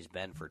attorney. He's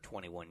been for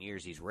 21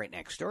 years. He's right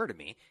next door to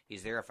me.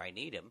 He's there if I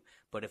need him.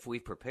 But if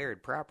we've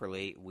prepared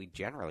properly, we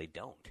generally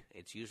don't.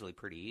 It's usually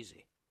pretty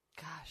easy.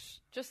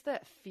 Gosh, just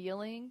that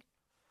feeling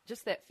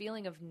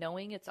of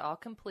knowing it's all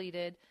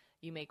completed.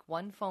 You make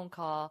one phone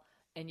call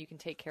and you can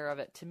take care of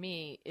it, to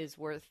me, is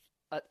worth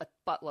a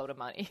buttload of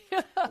money.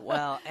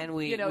 Well, and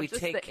we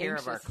take care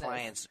of our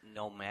clients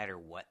no matter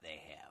what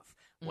they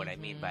have. What I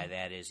mean by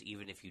that is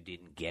even if you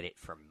didn't get it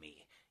from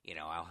me.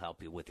 I'll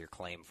help you with your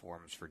claim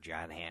forms for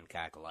John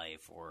Hancock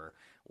Life or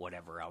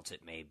whatever else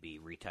it may be,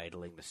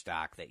 retitling the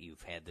stock that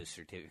you've had the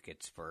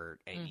certificates for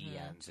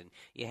eons. And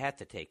you have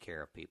to take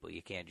care of people.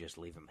 You can't just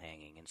leave them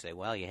hanging and say,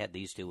 well, you had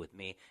these two with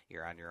me.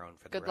 You're on your own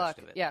for the rest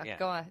of it. Yeah,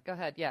 go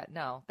ahead. Yeah,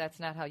 no, that's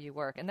not how you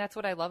work. And that's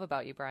what I love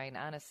about you, Brian,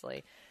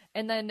 honestly.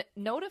 And then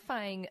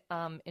notifying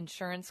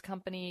insurance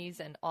companies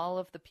and all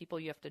of the people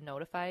you have to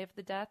notify of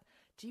the death.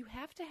 Do you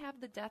have to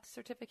have the death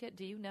certificate?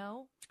 Do you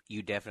know?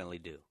 You definitely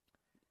do.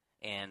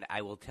 And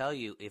I will tell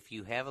you, if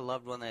you have a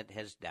loved one that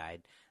has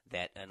died,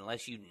 that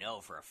unless you know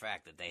for a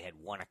fact that they had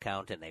one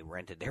account and they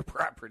rented their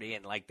property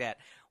and like that,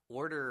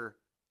 order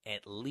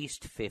at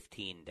least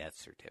 15 death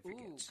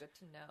certificates. Ooh, good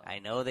to know. I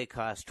know they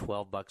cost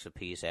 $12 a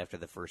piece after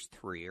the first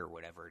 3 or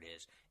whatever it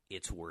is.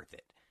 It's worth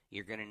it.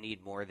 You're going to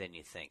need more than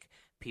you think.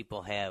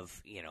 People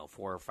have,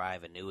 4 or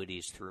 5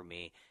 annuities through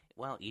me.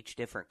 Well, each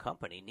different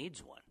company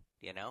needs one.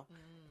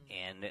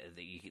 And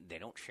they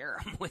don't share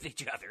them with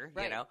each other,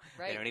 Right.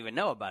 They don't even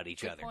know about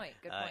each Good other. point.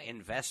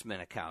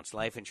 Investment accounts,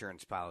 life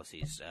insurance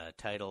policies,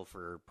 title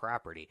for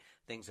property,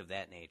 things of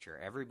that nature.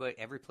 Every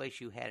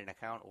place you had an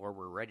account or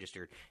were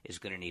registered is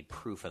going to need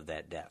proof of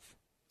that death.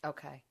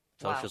 Okay.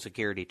 Social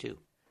Security, too.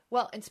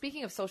 Well, and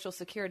speaking of Social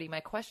Security,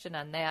 my question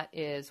on that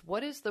is,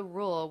 what is the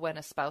rule when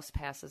a spouse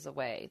passes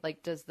away?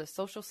 Like, does the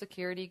Social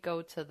Security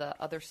go to the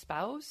other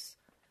spouse?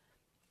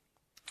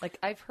 Like,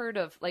 I've heard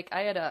of, like,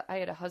 I had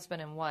a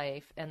husband and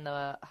wife, and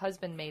the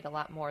husband made a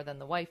lot more than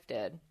the wife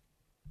did,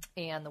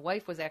 and the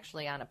wife was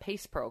actually on a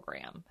PACE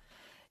program.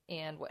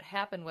 And what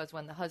happened was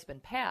when the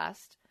husband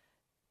passed,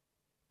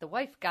 the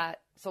wife got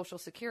Social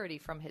Security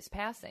from his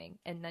passing,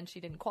 and then she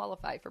didn't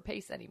qualify for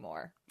PACE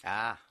anymore.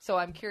 So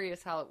I'm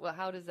curious how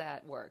does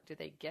that work? Do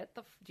they get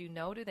the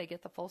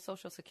full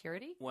Social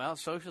Security? Well,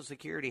 Social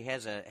Security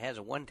has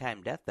a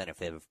one-time death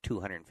benefit of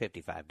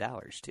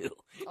 $255 too.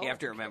 You have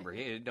to remember,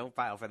 don't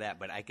file for that,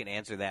 but I can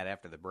answer that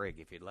after the break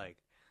if you'd like.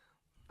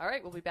 All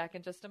right, we'll be back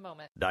in just a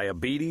moment.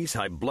 Diabetes,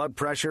 high blood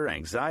pressure,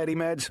 anxiety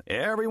meds,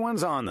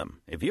 everyone's on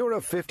them. If you're a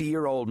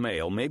 50-year-old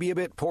male, maybe a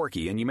bit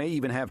porky, and you may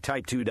even have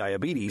type 2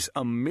 diabetes,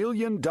 $1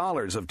 million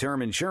of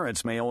term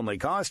insurance may only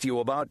cost you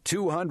about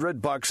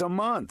 $200 a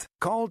month.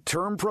 Call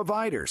Term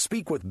Provider.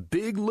 Speak with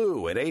Big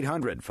Lou at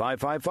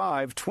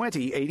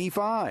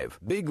 800-555-2085.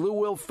 Big Lou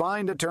will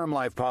find a term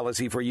life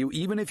policy for you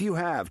even if you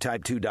have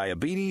type 2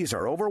 diabetes,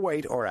 are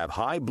overweight, or have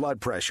high blood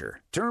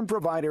pressure. Term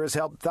Provider has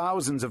helped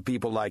thousands of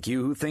people like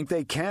you who think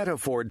they can't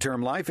afford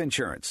term life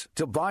insurance.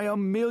 To buy $1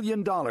 million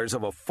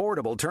of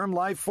affordable term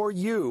life for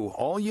you,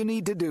 all you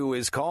need to do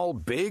is call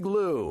Big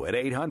Lou at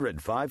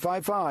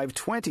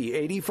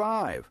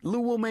 800-555-2085. Lou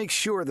will make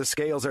sure the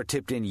scales are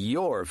tipped in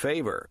your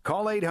favor.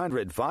 Call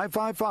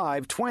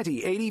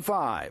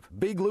 800-555-2085.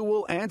 Big Lou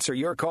will answer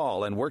your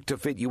call and work to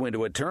fit you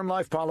into a term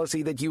life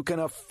policy that you can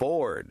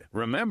afford.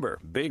 Remember,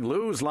 Big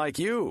Lou's like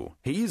you.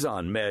 He's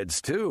on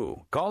meds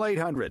too. Call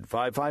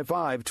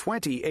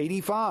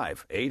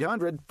 800-555-2085.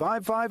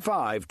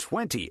 800-555-2085.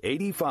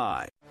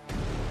 The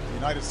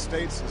United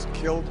States has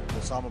killed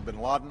Osama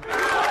bin Laden.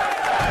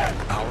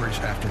 Hours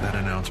after that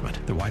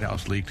announcement, the White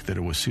House leaked that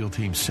it was SEAL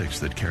Team 6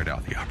 that carried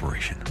out the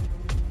operation.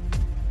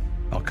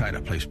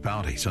 Al-Qaeda placed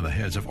bounties on the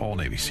heads of all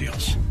Navy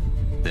SEALs.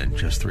 Then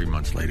just 3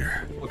 months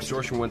later,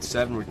 Extortion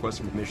 17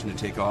 requesting permission to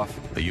take off.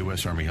 a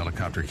U.S. Army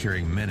helicopter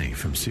carrying many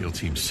from SEAL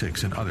Team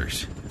 6 and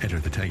others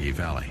entered the Tangi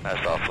Valley.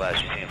 I saw a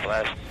flash. You seen a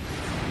flash?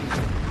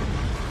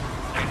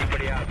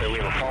 Anybody out there? We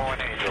have a fallen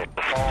angel.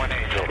 A fallen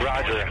angel.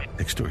 Roger.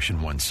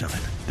 Extortion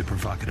 17, the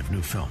provocative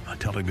new film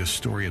telling the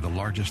story of the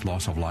largest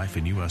loss of life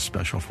in U.S.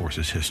 Special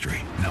Forces history,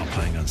 now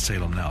playing on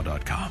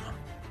SalemNow.com.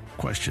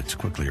 Questions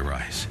quickly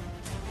arise.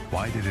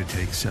 Why did it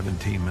take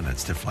 17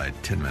 minutes to fly a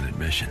 10-minute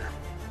mission?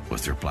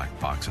 Was there a black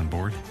box on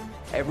board?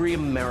 Every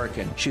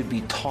American should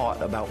be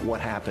taught about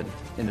what happened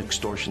in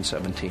Extortion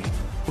 17.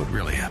 What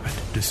really happened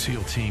to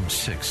SEAL Team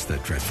 6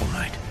 that dreadful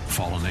night?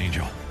 Fallen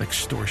Angel,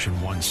 Extortion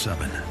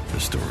 17, the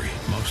story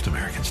most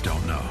Americans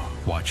don't know.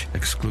 Watch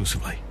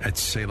exclusively at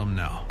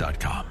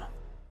SalemNow.com.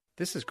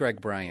 This is Greg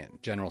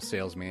Bryant, General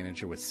Sales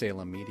Manager with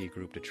Salem Media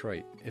Group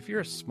Detroit. If you're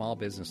a small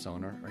business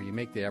owner or you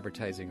make the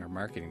advertising or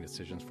marketing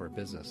decisions for a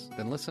business,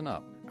 then listen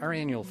up. Our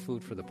annual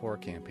Food for the Poor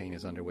campaign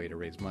is underway to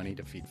raise money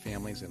to feed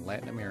families in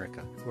Latin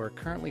America who are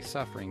currently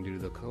suffering due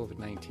to the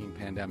COVID-19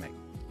 pandemic.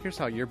 Here's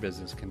how your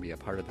business can be a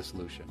part of the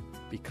solution.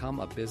 Become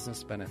a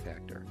business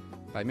benefactor.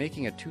 By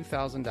making a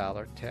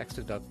 $2,000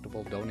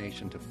 tax-deductible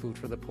donation to Food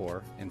for the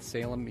Poor, and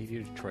Salem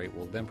Media Detroit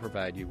will then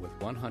provide you with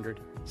 100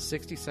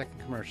 60-second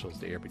commercials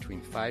to air between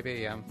 5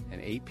 a.m.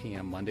 and 8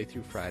 p.m. Monday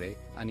through Friday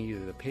on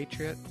either The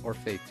Patriot or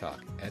Faith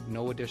Talk at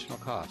no additional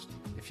cost.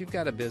 If you've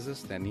got a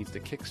business that needs to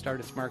kickstart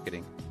its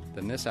marketing,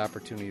 then this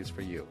opportunity is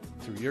for you.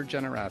 Through your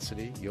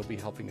generosity, you'll be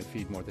helping to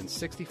feed more than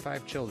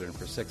 65 children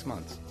for 6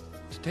 months.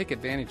 To take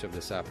advantage of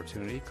this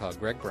opportunity, call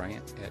Greg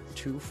Bryant at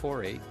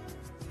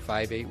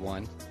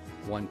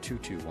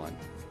 248-581-1221.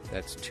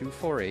 That's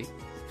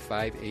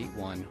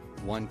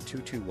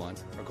 248-581-1221,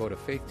 or go to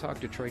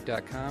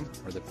faithtalkdetroit.com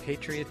or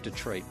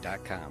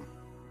thepatriotdetroit.com.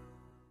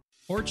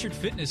 Orchard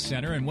Fitness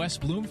Center in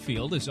West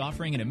Bloomfield is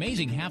offering an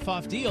amazing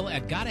half-off deal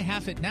at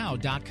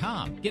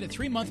GottaHalfItNow.com. Get a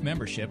 3-month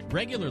membership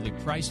regularly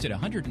priced at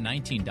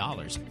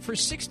 $119 for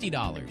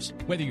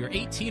 $60. Whether you're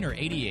 18 or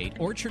 88,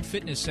 Orchard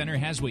Fitness Center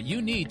has what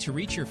you need to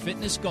reach your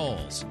fitness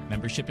goals.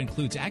 Membership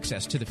includes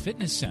access to the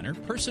fitness center,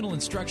 personal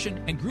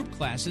instruction, and group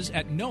classes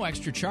at no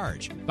extra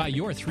charge. Buy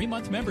your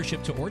 3-month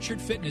membership to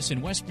Orchard Fitness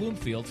in West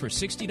Bloomfield for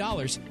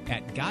 $60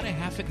 at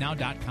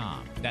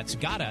GottaHalfItNow.com. That's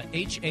Gotta,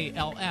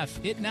 HALF,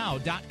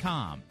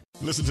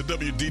 Listen to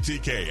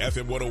WDTK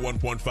FM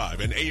 101.5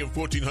 and AM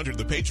 1400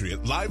 The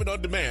Patriot live and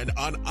on demand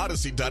on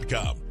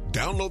Odyssey.com.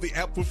 Download the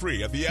app for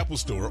free at the Apple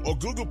Store or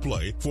Google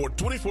Play for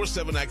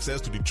 24/7 access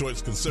to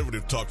Detroit's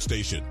conservative talk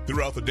station.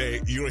 Throughout the day,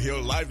 you'll hear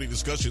lively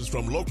discussions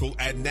from local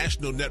and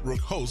national network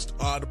hosts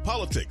on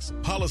politics,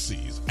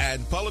 policies,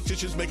 and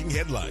politicians making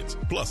headlines,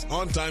 plus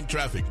on-time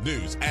traffic,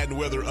 news, and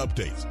weather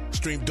updates.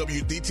 Stream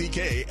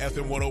WDTK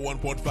FM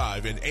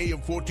 101.5 and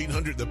AM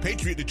 1400 The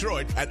Patriot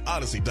Detroit at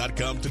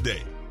Odyssey.com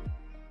today.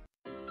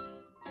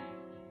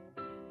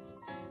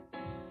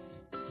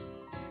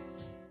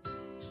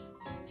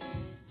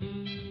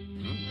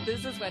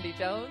 This is Wendy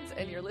Jones,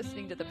 and you're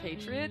listening to The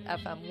Patriot,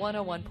 FM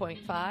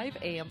 101.5,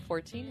 AM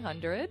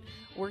 1400.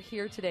 We're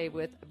here today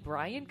with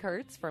Brian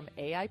Kurtz from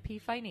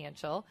AIP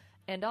Financial,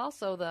 and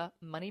also the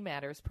Money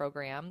Matters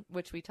program,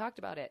 which we talked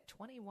about at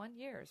 21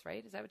 years,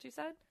 right? Is that what you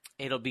said?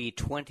 It'll be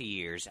 20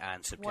 years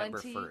on September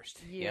 1st.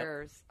 20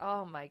 years. Yep.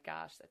 Oh, my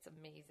gosh, that's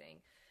amazing.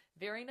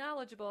 Very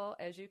knowledgeable,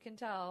 as you can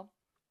tell.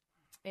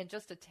 And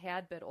just a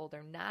tad bit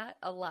older, not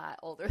a lot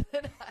older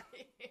than I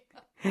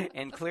am.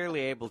 And clearly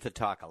able to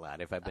talk a lot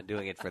if I've been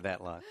doing it for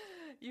that long.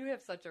 You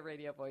have such a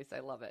radio voice. I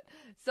love it.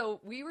 So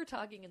we were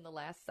talking in the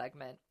last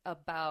segment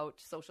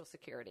about Social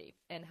Security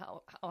and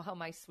how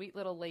my sweet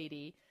little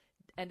lady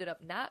ended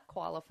up not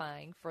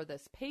qualifying for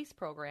this PACE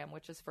program,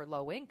 which is for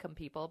low-income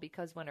people,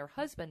 because when her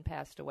husband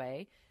passed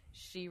away,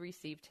 she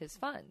received his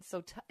funds.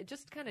 So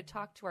just kind of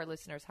talk to our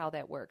listeners how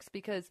that works,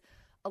 because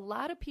a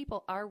lot of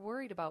people are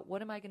worried about,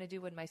 what am I going to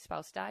do when my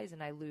spouse dies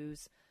and I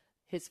lose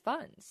his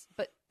funds?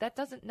 But that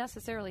doesn't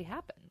necessarily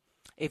happen.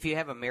 If you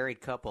have a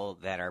married couple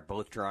that are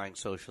both drawing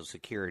Social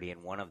Security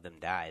and one of them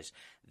dies,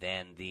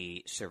 then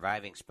the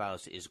surviving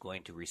spouse is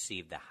going to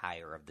receive the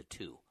higher of the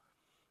two.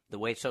 The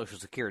way Social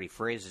Security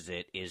phrases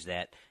it is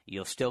that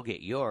you'll still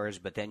get yours,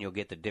 but then you'll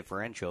get the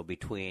differential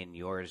between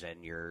yours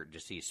and your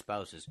deceased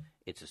spouse's.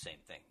 It's the same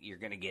thing. You're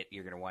going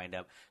to wind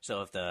up.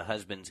 So if the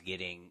husband's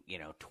getting,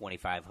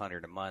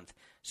 $2,500 a month,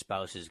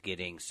 spouse is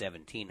getting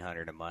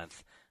 $1,700 a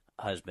month,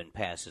 husband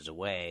passes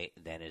away,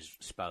 then his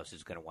spouse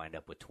is going to wind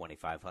up with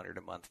 $2,500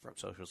 a month from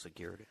Social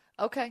Security.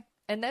 Okay.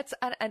 And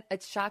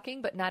it's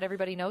shocking, but not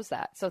everybody knows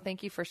that. So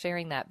thank you for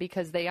sharing that,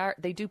 because they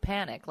do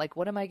panic. Like,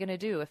 what am I going to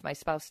do if my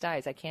spouse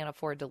dies? I can't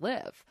afford to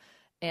live.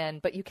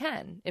 But you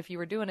can. If you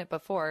were doing it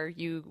before,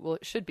 you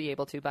should be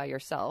able to by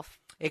yourself.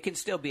 It can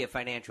still be a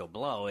financial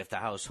blow if the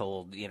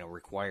household,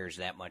 requires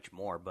that much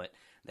more. But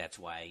that's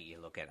why you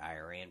look at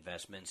IRA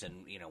investments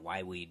and,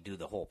 why we do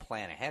the whole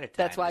plan ahead of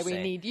time. That's why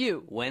we need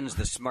you. When's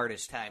the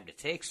smartest time to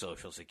take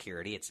Social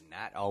Security? It's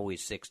not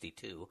always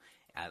 62.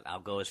 I'll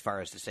go as far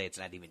as to say it's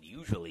not even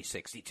usually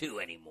 62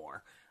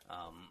 anymore.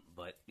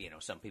 But,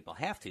 some people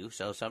have to,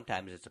 so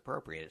sometimes it's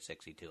appropriate at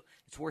 62.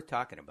 It's worth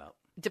talking about.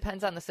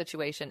 Depends on the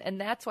situation. And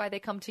that's why they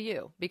come to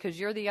you, because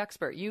you're the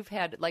expert. You've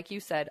had, like you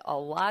said, a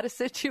lot of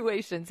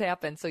situations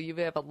happen, so you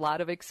have a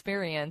lot of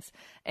experience,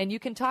 and you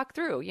can talk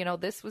through,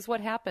 this was what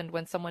happened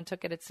when someone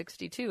took it at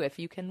 62. If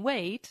you can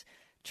wait,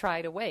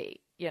 try to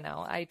wait.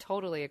 I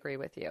totally agree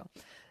with you.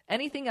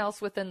 Anything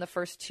else within the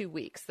first 2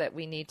 weeks that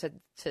we need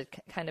to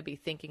kind of be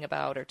thinking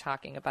about or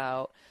talking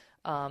about?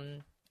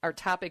 Our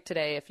topic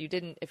today,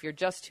 if you're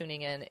just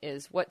tuning in,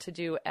 is what to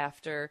do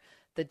after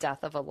the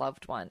death of a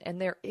loved one. And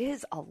there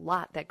is a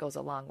lot that goes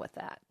along with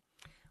that.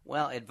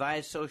 Well,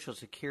 advise Social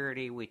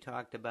Security, we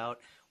talked about.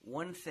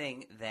 One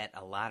thing that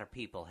a lot of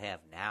people have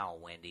now,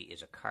 Wendy,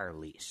 is a car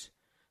lease.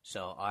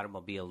 So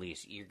automobile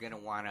lease. You're going to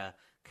want to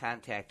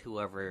contact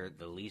whoever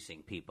the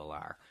leasing people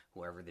are,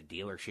 whoever the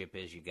dealership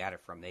is you got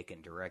it from. They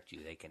can direct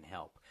you. They can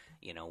help.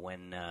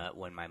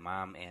 When my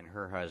mom and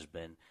her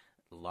husband,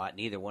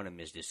 neither one of them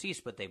is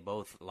deceased, but they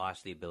both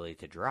lost the ability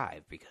to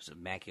drive because of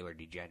macular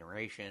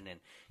degeneration and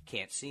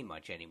can't see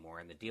much anymore.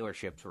 And the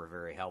dealerships were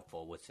very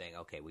helpful with saying,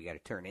 okay, we got to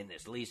turn in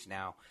this lease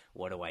now.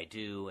 What do I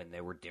do? And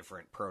there were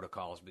different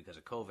protocols because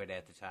of COVID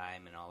at the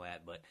time and all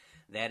that. But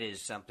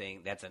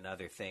that's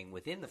another thing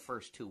within the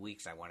first 2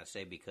 weeks, I want to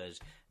say, because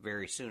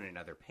very soon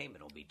another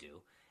payment will be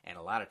due. And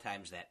a lot of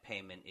times that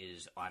payment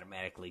is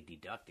automatically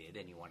deducted,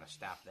 and you want to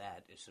stop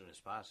that as soon as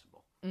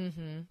possible.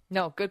 Mm-hmm.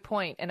 No, good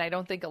point. And I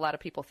don't think a lot of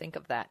people think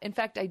of that. In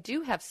fact, I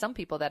do have some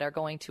people that are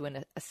going to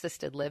an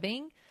assisted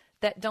living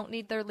that don't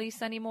need their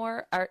lease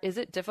anymore. Is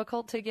it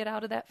difficult to get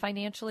out of that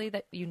financially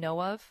that you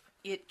know of?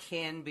 It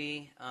can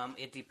be.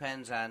 It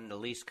depends on the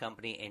lease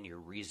company and your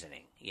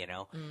reasoning,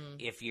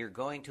 If you're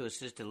going to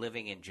assisted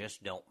living and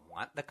just don't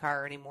want the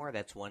car anymore,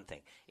 that's one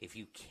thing. If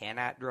you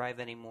cannot drive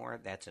anymore,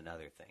 that's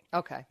another thing.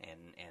 Okay.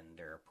 And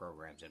there are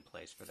programs in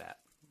place for that.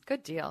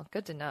 Good deal.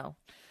 Good to know.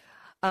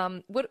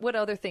 What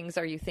other things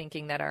are you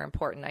thinking that are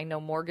important? I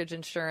know mortgage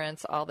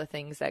insurance, all the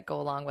things that go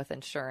along with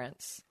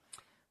insurance.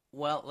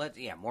 Well,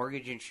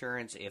 mortgage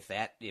insurance, if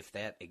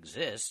that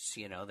exists,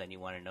 then you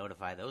want to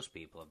notify those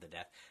people of the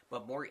death.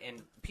 But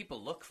and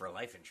people look for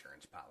life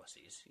insurance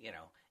policies,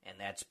 and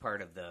that's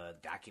part of the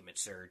document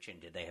search and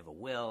did they have a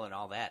will and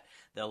all that.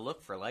 They'll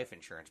look for life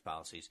insurance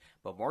policies,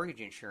 but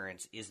mortgage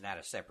insurance is not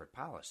a separate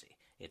policy.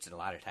 It's a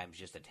lot of times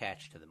just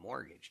attached to the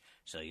mortgage.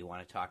 So you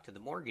want to talk to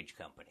the mortgage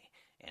company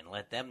and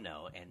let them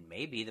know, and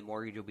maybe the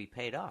mortgage will be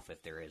paid off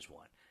if there is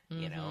one,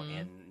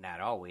 and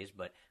not always,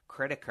 but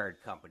credit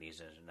card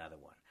companies is another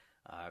one.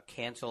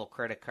 Cancel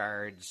credit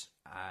cards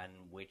on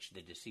which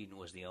the decedent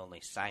was the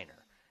only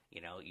signer.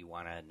 You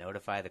want to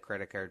notify the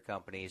credit card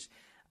companies.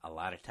 A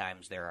lot of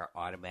times there are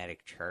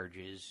automatic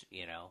charges,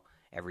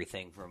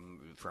 everything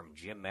from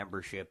gym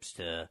memberships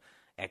to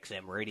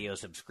XM radio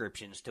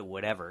subscriptions to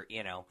whatever,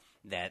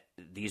 that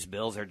these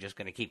bills are just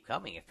going to keep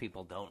coming if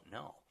people don't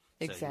know.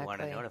 Exactly. So you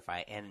want to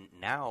notify. And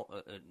now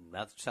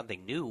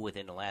something new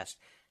within the last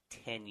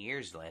 10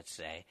 years, let's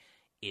say,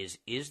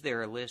 is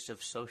there a list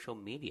of social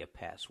media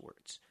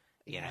passwords?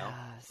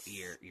 Yes.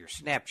 Your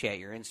Snapchat,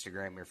 your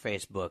Instagram, your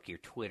Facebook, your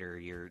Twitter,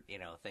 your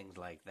things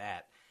like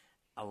that.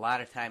 A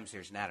lot of times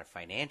there's not a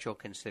financial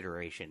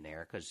consideration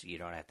there because you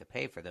don't have to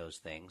pay for those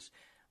things.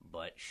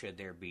 But should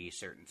there be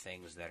certain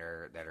things that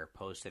are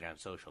posted on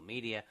social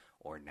media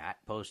or not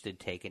posted,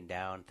 taken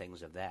down,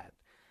 things of that?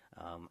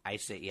 I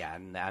say,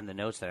 on the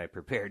notes that I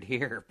prepared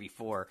here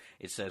before,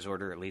 it says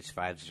order at least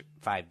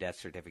five death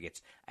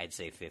certificates. I'd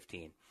say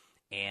 15.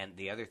 And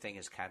the other thing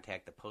is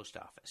contact the post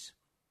office.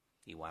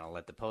 You want to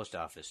let the post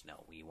office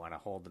know. You want to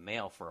hold the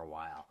mail for a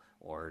while.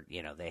 Or,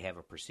 they have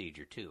a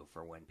procedure, too,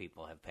 for when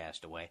people have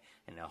passed away,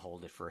 and they'll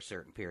hold it for a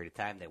certain period of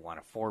time. They want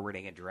a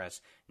forwarding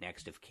address,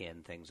 next of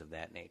kin, things of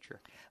that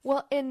nature.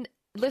 Well, and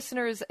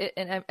listeners,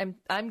 and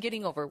I'm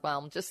getting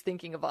overwhelmed just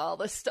thinking of all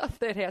the stuff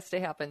that has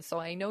to happen, so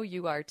I know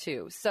you are,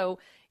 too. So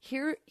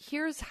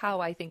here's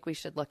how I think we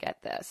should look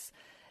at this.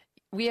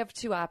 We have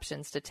two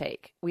options to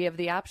take. We have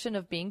the option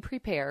of being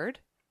prepared,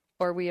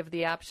 or we have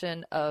the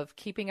option of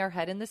keeping our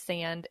head in the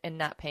sand and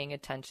not paying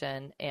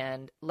attention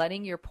and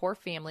letting your poor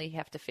family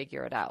have to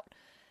figure it out.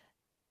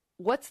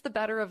 What's the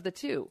better of the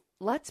two?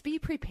 Let's be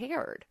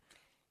prepared.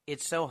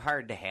 It's so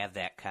hard to have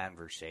that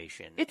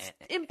conversation. It's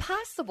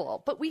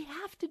impossible, but we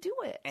have to do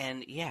it.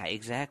 And yeah,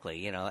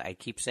 exactly. I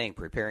keep saying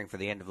preparing for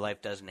the end of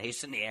life doesn't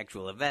hasten the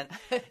actual event.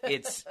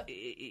 It's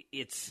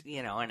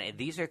and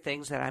these are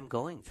things that I'm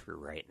going through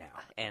right now.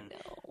 And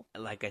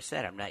like I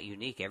said, I'm not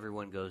unique.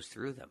 Everyone goes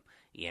through them.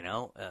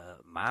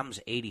 Mom's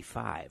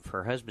 85.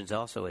 Her husband's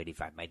also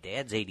 85. My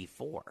dad's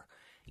 84.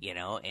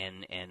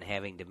 And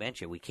having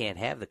dementia, we can't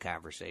have the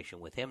conversation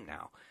with him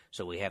now.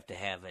 So we have to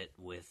have it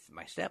with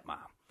my stepmom.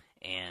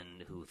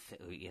 And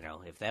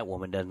if that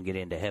woman doesn't get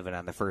into heaven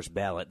on the first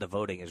ballot, the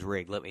voting is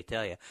rigged, let me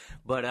tell you.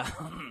 But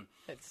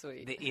that's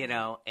sweet.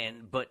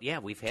 But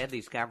we've had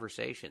these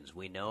conversations.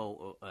 We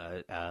know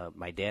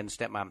my dad and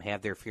stepmom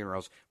have their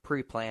funerals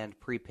pre-planned,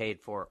 prepaid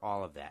for,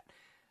 all of that.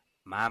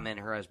 Mom and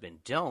her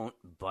husband don't,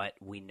 but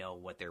we know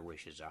what their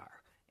wishes are.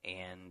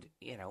 And,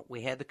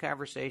 we had the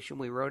conversation,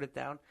 we wrote it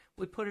down,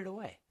 we put it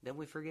away, then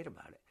we forget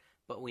about it.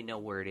 But we know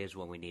where it is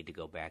when we need to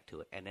go back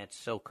to it, and that's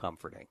so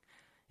comforting.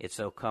 It's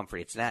so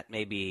comforting. It's not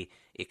maybe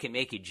 – it can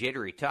make you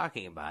jittery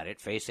talking about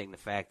it, facing the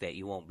fact that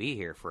you won't be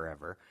here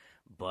forever,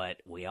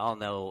 but we all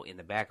know in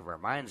the back of our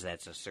minds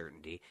that's a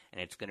certainty,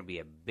 and it's going to be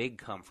a big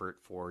comfort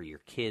for your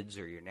kids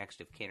or your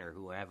next of kin or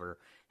whoever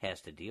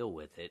has to deal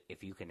with it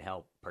if you can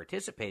help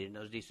participate in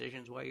those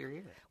decisions while you're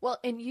here. Well,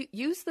 and you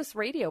use this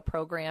radio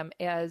program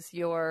as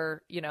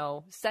your,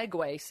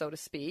 segue, so to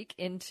speak,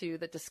 into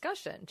the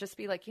discussion. Just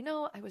be like,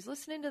 I was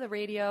listening to the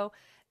radio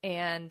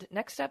and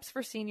Next Steps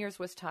for Seniors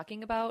was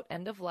talking about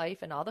end of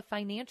life and all the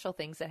financial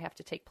things that have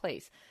to take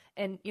place.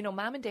 And,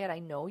 Mom and Dad, I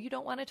know you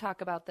don't want to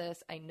talk about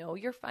this. I know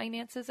your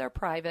finances are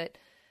private,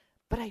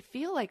 but I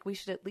feel like we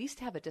should at least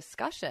have a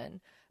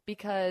discussion,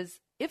 because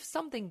if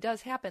something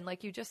does happen,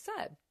 like you just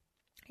said,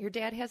 your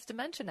dad has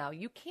dementia now.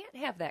 You can't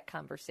have that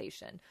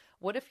conversation.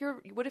 What if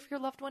your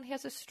loved one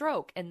has a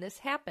stroke and this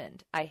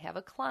happened? I have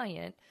a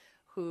client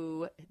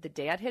who the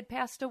dad had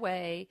passed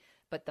away,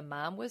 but the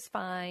mom was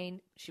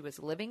fine. She was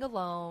living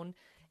alone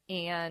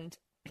and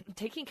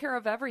taking care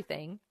of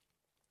everything.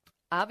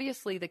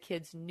 Obviously, the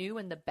kids knew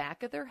in the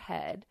back of their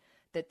head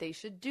that they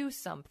should do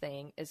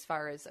something as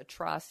far as a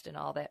trust and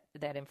all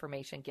that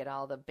information, get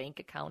all the bank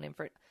account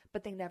info,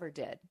 but they never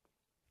did.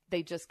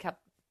 They just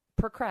kept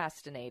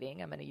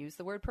procrastinating. I'm going to use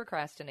the word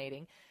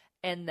procrastinating.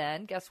 And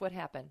then guess what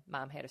happened?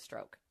 Mom had a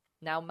stroke.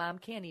 Now mom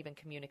can't even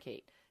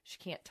communicate. She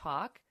can't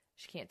talk.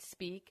 She can't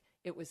speak.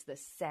 It was the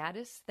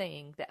saddest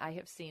thing that I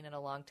have seen in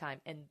a long time.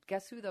 And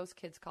guess who those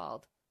kids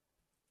called?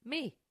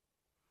 Me.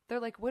 They're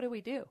like, what do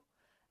we do?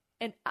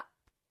 And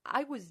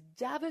I was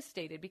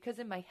devastated, because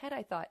in my head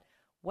I thought,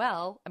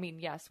 well,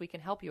 yes, we can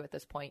help you at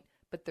this point,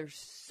 but there's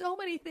so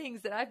many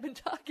things that I've been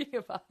talking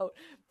about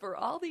for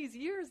all these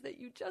years that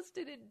you just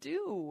didn't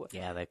do.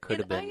 Yeah, that could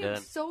have been done. I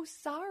am so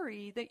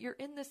sorry that you're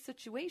in this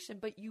situation,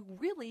 but you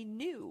really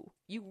knew.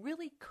 You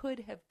really could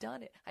have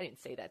done it. I didn't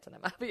say that to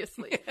them,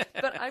 obviously.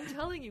 But I'm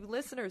telling you,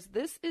 listeners,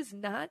 this is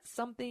not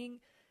something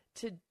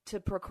to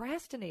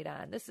procrastinate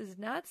on. This is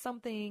not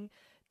something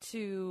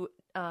to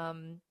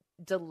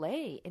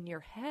delay in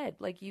your head.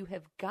 Like, you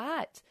have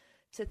got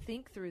to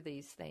think through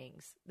these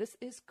things. This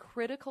is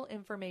critical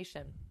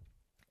information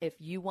if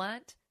you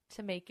want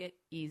to make it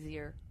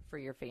easier for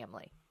your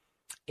family.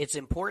 It's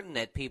important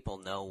that people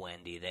know,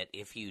 Wendy, that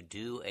if you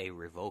do a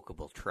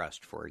revocable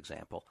trust, for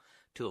example,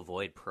 to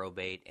avoid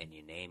probate, and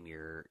you name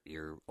your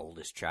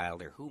oldest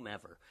child or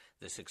whomever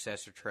the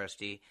successor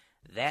trustee,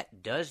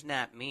 that does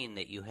not mean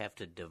that you have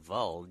to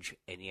divulge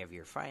any of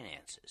your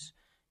finances.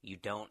 You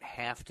don't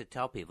have to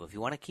tell people. If you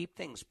want to keep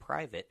things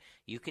private,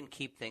 you can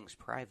keep things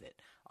private.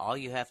 All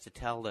you have to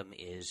tell them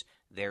is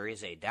there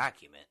is a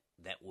document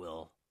that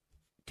will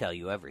tell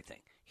you everything.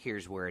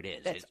 Here's where it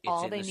is. That's it's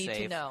all in they the need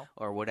safe to know.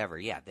 Or whatever.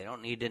 Yeah, they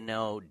don't need to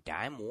know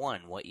dime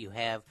one what you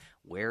have,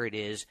 where it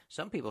is.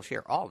 Some people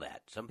share all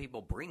that. Some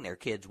people bring their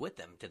kids with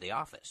them to the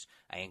office.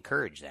 I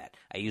encourage that.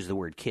 I use the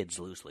word kids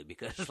loosely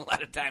because a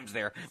lot of times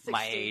they're 16.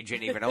 My age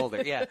and even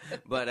older. Yeah,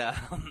 but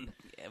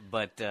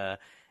the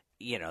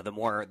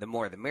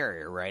more the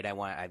merrier, right?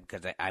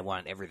 Because I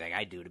want everything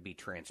I do to be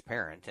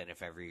transparent, and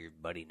if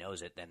everybody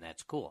knows it, then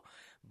that's cool.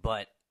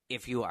 But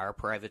if you are a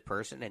private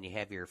person and you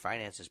have your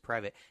finances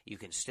private, you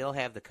can still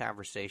have the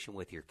conversation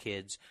with your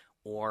kids,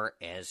 or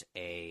as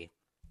a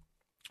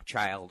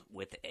child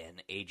with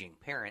an aging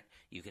parent,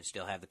 you can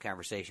still have the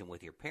conversation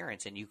with your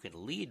parents, and you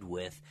can lead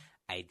with,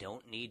 I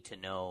don't need to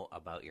know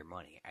about your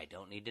money. I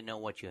don't need to know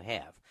what you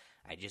have.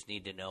 I just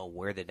need to know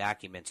where the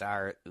documents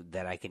are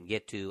that I can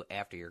get to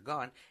after you're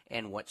gone,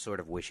 and what sort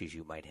of wishes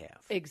you might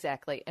have.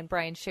 Exactly. And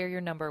Brian, share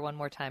your number one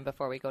more time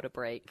before we go to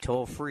break.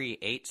 Toll free,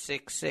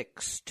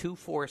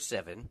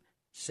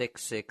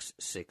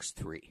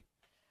 866-247-6663.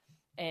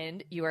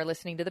 And you are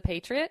listening to The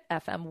Patriot,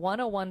 FM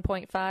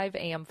 101.5,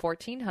 AM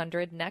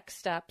 1400, Next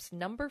Steps,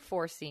 number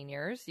 4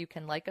 Seniors. You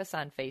can like us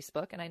on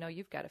Facebook, and I know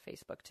you've got a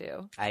Facebook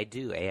too. I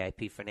do,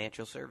 AIP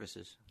Financial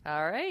Services.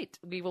 All right.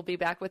 We will be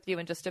back with you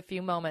in just a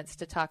few moments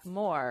to talk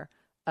more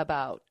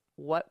about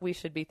what we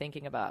should be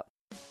thinking about.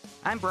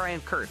 I'm Brian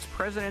Kurtz,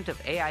 president of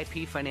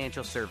AIP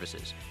Financial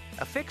Services.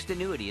 A fixed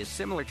annuity is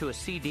similar to a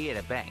CD at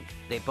a bank.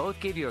 They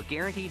both give you a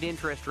guaranteed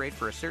interest rate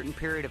for a certain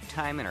period of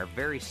time and are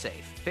very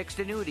safe. Fixed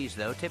annuities,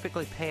 though,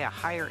 typically pay a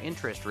higher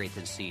interest rate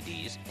than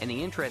CDs, and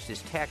the interest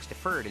is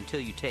tax-deferred until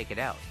you take it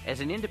out.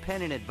 As an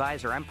independent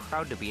advisor, I'm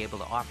proud to be able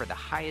to offer the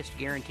highest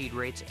guaranteed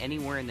rates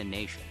anywhere in the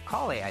nation.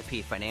 Call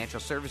AIP Financial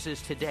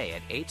Services today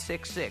at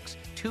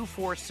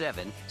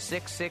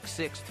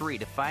 866-247-6663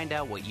 to find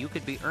out what you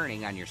could be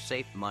earning on your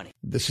safe money.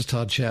 This is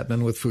Todd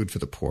Chapman with Food for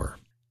the Poor.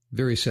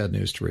 Very sad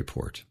news to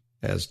report,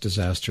 as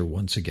disaster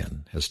once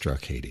again has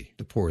struck Haiti,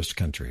 the poorest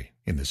country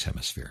in this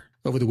hemisphere.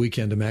 Over the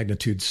weekend, a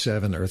magnitude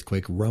 7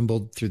 earthquake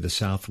rumbled through the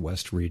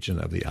southwest region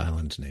of the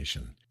island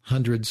nation.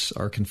 Hundreds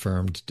are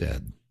confirmed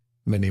dead,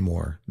 many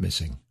more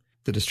missing.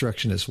 The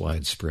destruction is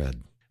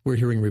widespread. We're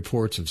hearing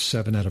reports of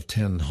 7 out of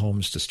 10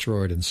 homes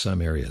destroyed in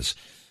some areas.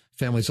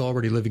 Families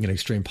already living in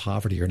extreme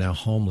poverty are now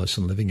homeless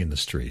and living in the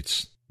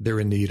streets. They're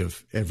in need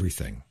of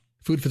everything.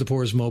 Food for the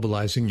Poor is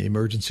mobilizing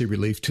emergency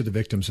relief to the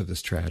victims of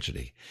this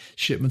tragedy.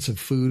 Shipments of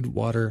food,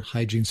 water,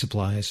 hygiene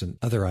supplies, and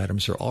other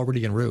items are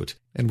already en route,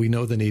 and we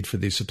know the need for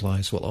these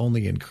supplies will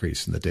only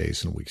increase in the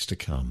days and weeks to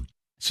come.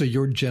 So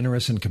your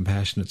generous and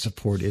compassionate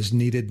support is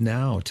needed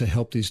now to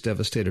help these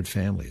devastated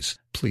families.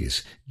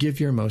 Please, give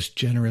your most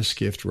generous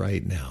gift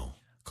right now.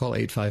 Call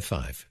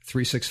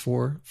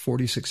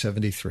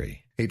 855-364-4673,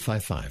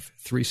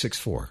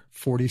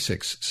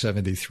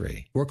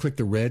 855-364-4673, or click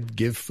the red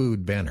Give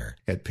Food banner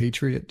at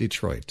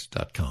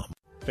patriotdetroit.com.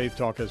 Faith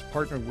Talk has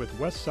partnered with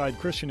Westside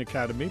Christian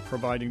Academy,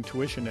 providing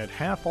tuition at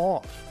half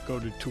off. Go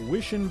to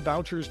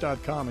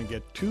tuitionvouchers.com and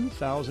get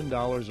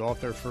 $2,000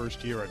 off their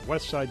first year at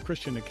Westside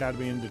Christian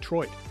Academy in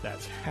Detroit.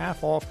 That's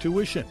half off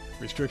tuition.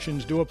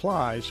 Restrictions do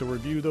apply, so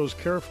review those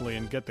carefully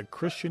and get the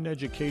Christian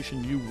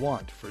education you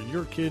want for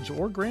your kids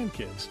or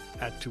grandkids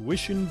at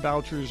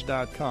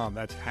tuitionvouchers.com.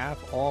 That's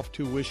half off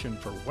tuition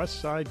for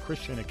Westside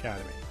Christian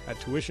Academy at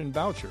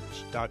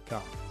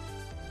tuitionvouchers.com.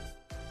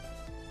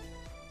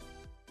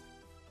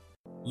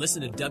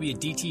 Listen to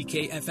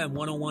WDTK FM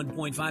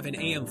 101.5 and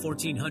AM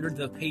 1400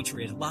 The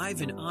Patriot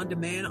live and on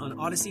demand on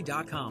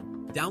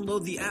Odyssey.com.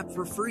 Download the app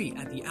for free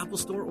at the Apple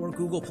Store or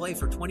Google Play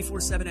for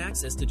 24/7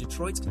 access to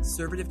Detroit's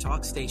conservative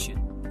talk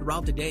station.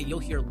 Throughout the day, you'll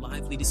hear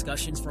lively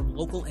discussions from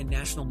local and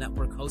national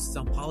network hosts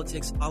on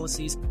politics,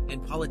 policies,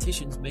 and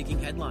politicians making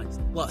headlines.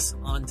 Plus,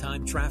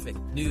 on-time traffic,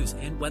 news,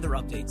 and weather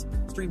updates.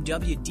 Stream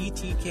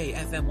WDTK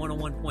FM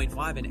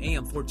 101.5 and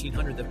AM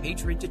 1400 The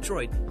Patriot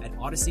Detroit at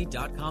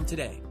Odyssey.com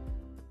today.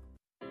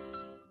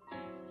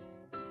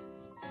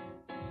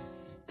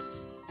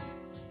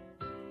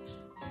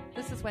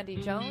 This is Wendy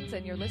Jones,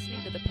 and you're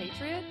listening to The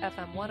Patriot,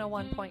 FM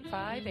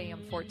 101.5, AM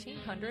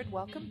 1400.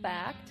 Welcome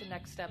back to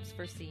Next Steps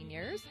for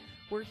Seniors.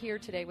 We're here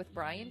today with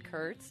Brian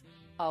Kurtz,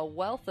 a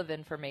wealth of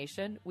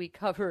information. We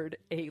covered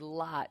a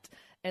lot.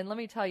 And let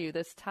me tell you,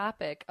 this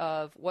topic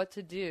of what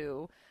to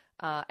do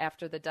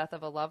after the death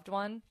of a loved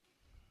one,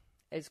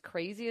 as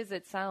crazy as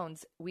it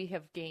sounds, we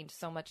have gained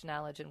so much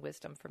knowledge and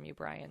wisdom from you,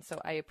 Brian.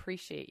 So I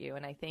appreciate you,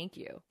 and I thank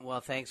you.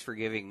 Well, thanks for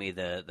giving me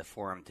the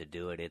forum to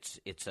do it.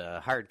 It's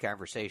a hard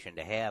conversation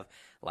to have.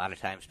 A lot of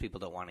times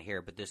people don't want to hear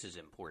it, but this is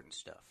important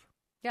stuff.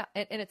 Yeah,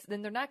 and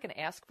then they're not going to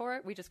ask for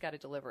it. We just got to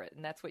deliver it,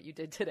 and that's what you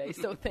did today.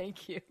 So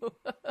thank you.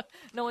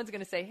 No one's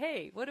going to say,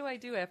 hey, what do I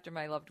do after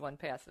my loved one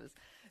passes?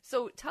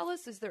 So tell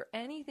us, is there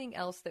anything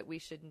else that we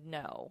should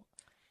know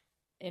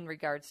in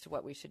regards to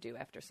what we should do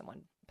after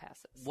someone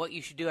passes? What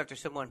you should do after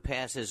someone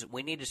passes,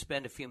 we need to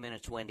spend a few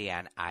minutes, Wendy,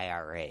 on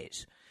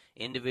IRAs,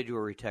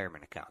 individual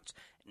retirement accounts.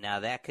 Now,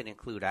 that can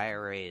include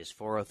IRAs,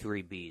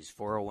 403Bs,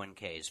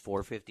 401Ks,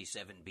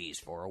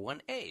 457Bs,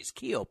 401As,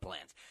 Keogh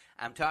plans.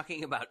 I'm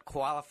talking about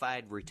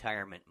qualified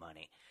retirement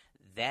money.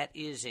 That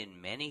is,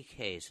 in many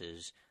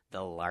cases,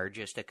 the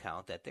largest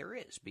account that there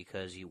is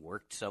because you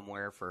worked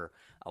somewhere for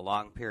a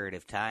long period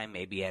of time.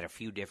 Maybe you had a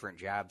few different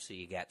jobs, so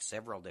you got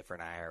several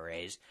different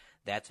IRAs.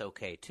 That's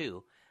okay,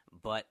 too.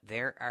 But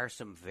there are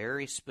some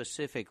very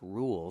specific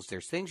rules.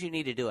 There's things you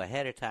need to do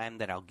ahead of time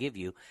that I'll give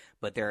you,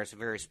 but there are some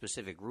very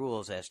specific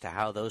rules as to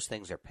how those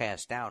things are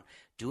passed down.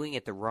 Doing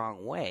it the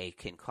wrong way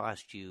can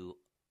cost you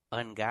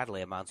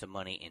ungodly amounts of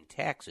money in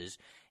taxes.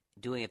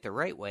 Doing it the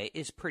right way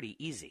is pretty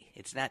easy.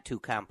 It's not too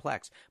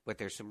complex, but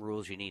there's some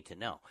rules you need to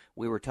know.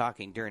 We were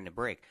talking during the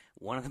break.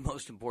 One of the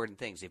most important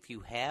things, if you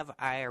have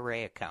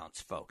IRA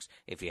accounts, folks,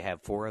 if you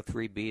have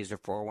 403Bs or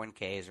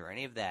 401Ks or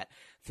any of that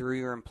through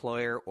your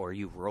employer or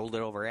you've rolled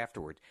it over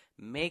afterwards,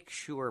 make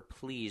sure,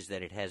 please,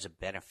 that it has a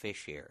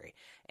beneficiary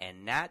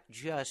and not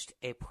just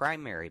a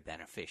primary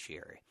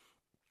beneficiary.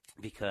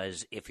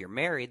 Because if you're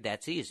married,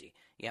 that's easy.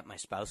 Yep, my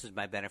spouse is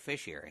my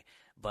beneficiary.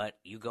 But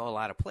you go a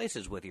lot of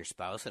places with your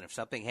spouse, and if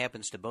something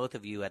happens to both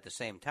of you at the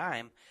same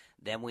time,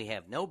 then we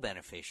have no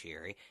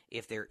beneficiary.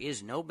 If there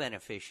is no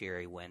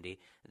beneficiary, Wendy,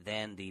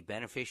 then the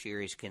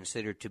beneficiary is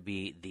considered to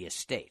be the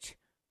estate,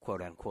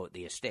 quote unquote,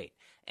 the estate.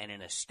 And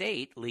an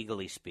estate,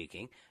 legally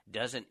speaking,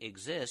 doesn't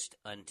exist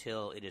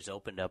until it is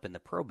opened up in the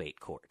probate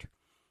court.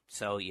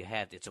 So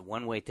it's a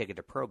one-way ticket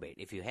to probate.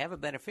 If you have a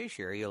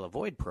beneficiary, you'll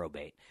avoid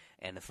probate,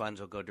 and the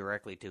funds will go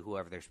directly to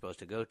whoever they're supposed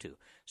to go to.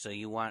 So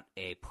you want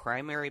a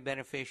primary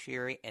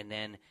beneficiary and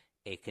then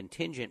a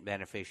contingent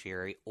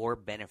beneficiary or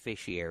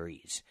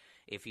beneficiaries.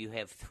 If you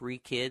have 3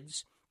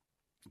 kids,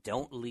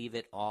 don't leave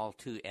it all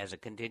as a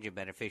contingent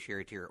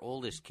beneficiary to your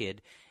oldest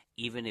kid,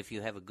 even if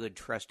you have a good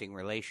trusting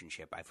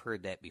relationship. I've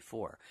heard that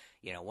before.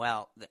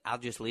 I'll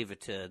just leave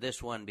it to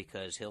this one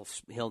because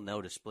he'll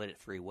know to split it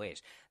 3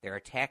 ways. There are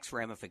tax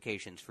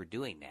ramifications for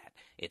doing that.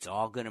 It's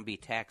all going to be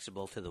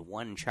taxable to the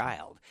one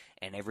child,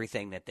 and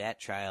everything that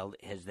child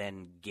has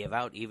then give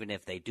out, even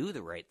if they do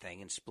the right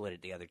thing and split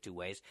it the other 2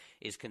 ways,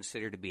 is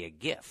considered to be a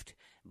gift.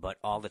 But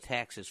all the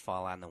taxes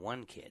fall on the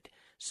one kid.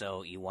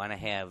 So you want to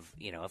have,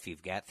 if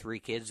you've got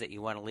 3 kids that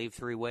you want to leave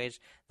 3 ways,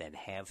 then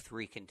have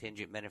 3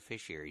 contingent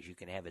beneficiaries. You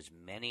can have as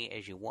many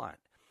as you want.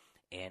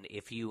 And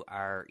if you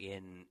are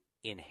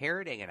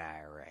inheriting an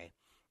IRA,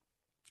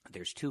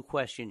 there's 2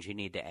 questions you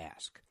need to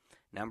ask.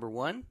 Number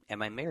 1,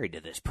 am I married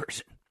to this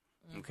person?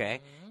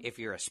 Okay? If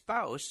you're a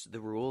spouse, the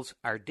rules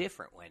are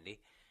different, Wendy.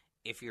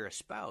 If you're a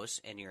spouse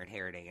and you're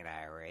inheriting an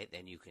IRA,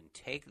 then you can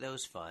take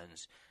those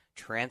funds,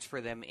 transfer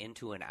them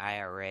into an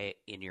IRA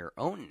in your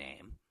own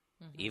name,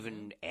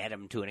 even add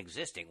them to an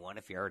existing one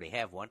if you already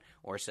have one,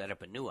 or set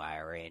up a new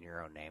IRA in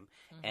your own name,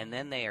 and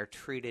then they are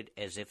treated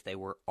as if they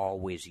were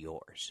always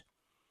yours.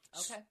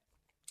 Okay.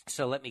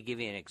 So let me give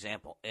you an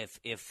example.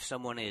 If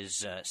someone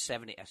is a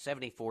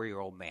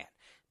 74-year-old man,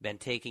 been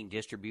taking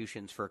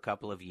distributions for a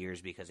couple of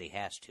years because he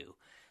has to,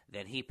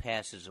 then he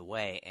passes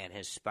away and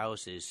his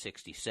spouse is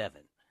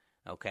 67,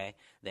 okay?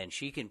 Then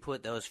she can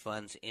put those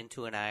funds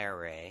into an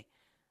IRA,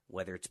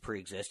 whether it's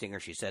pre-existing or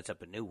she sets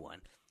up a new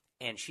one,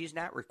 and she's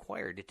not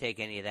required to take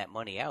any of that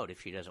money out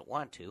if she doesn't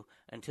want to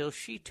until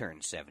she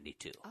turns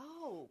 72.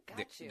 Oh,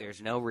 got you.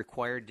 There's no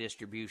required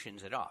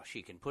distributions at all.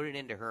 She can put it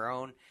into her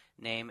own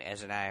name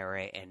as an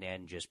IRA and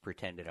then just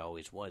pretend it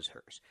always was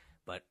hers.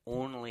 But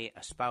only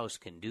a spouse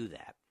can do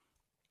that.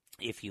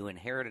 If you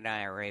inherit an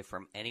IRA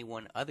from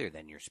anyone other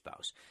than your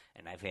spouse,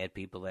 and I've had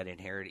people that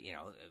inherit,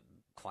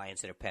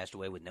 clients that have passed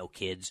away with no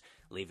kids,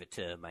 leave it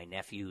to my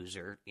nephews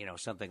or,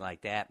 something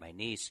like that, my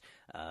niece,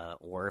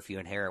 or if you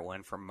inherit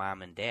one from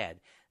mom and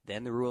dad,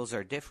 then the rules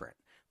are different.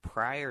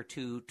 Prior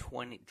to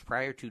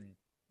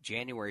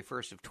January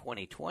 1st of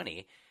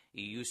 2020,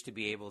 you used to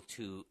be able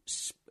to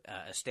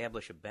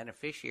establish a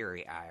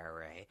beneficiary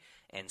IRA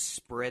and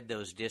spread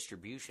those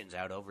distributions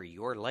out over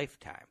your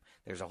lifetime.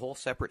 There's a whole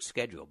separate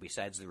schedule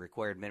besides the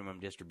required minimum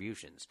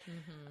distributions,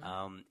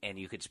 and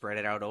you could spread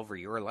it out over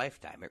your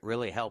lifetime. It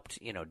really helped,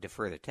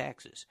 defer the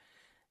taxes.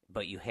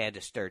 But you had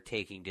to start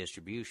taking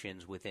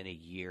distributions within a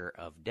year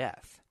of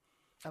death.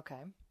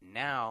 Okay.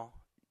 Now,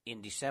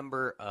 in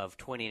December of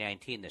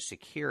 2019, the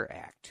Secure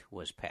Act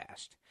was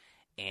passed,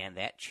 and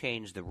that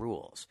changed the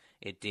rules.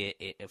 It did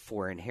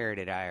for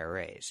inherited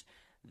IRAs.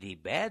 The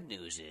bad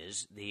news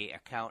is the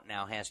account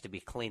now has to be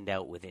cleaned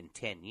out within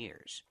 10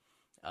 years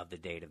of the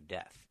date of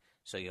death.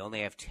 So you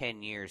only have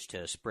 10 years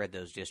to spread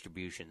those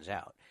distributions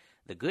out.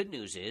 The good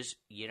news is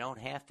you don't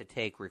have to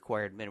take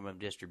required minimum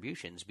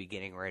distributions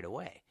beginning right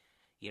away.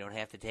 You don't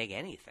have to take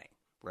anything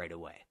right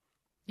away.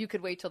 You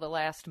could wait till the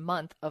last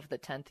month of the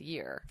 10th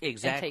year.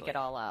 Exactly. And take it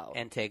all out.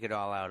 And take it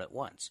all out at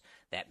once.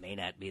 That may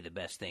not be the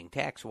best thing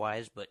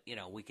tax-wise, but,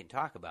 we can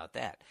talk about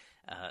that.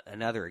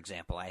 Another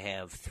example, I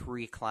have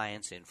 3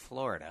 clients in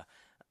Florida.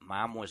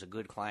 Mom was a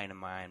good client of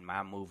mine.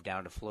 Mom moved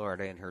down to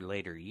Florida in her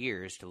later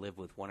years to live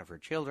with one of her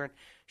children.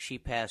 She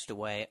passed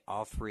away.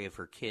 All 3 of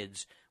her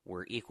kids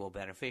were equal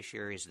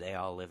beneficiaries. They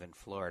all live in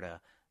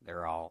Florida.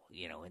 They're all,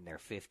 in their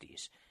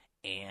 50s.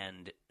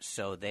 And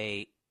so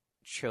they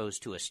chose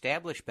to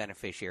establish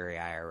beneficiary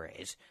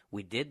IRAs.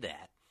 We did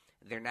that.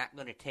 They're not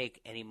going to take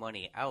any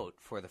money out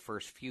for the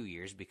first few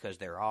years because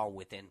they're all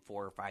within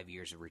 4 or 5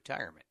 years of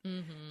retirement.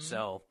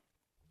 So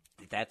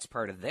that's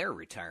part of their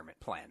retirement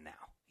plan now.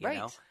 You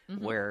know,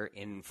 where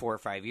in 4 or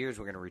 5 years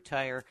we're going to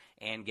retire,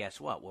 and guess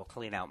what? We'll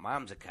clean out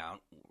Mom's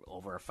account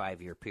over a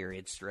 5-year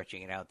period,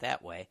 stretching it out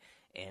that way,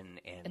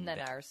 and then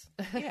ours.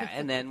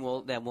 and then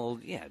we'll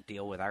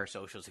deal with our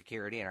Social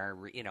Security and our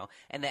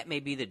and that may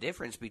be the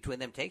difference between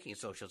them taking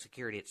Social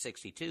Security at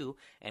 62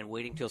 and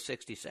waiting till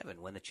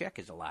 67 when the check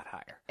is a lot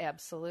higher.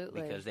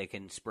 Absolutely, because they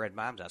can spread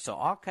Mom's out. So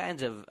all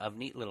kinds of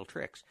neat little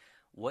tricks.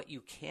 What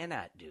you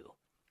cannot do.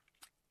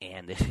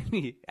 And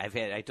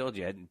I told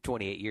you, in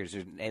 28 years,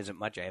 there isn't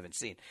much I haven't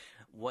seen.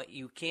 What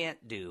you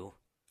can't do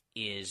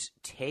is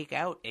take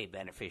out a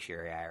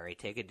beneficiary IRA,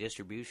 take a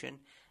distribution,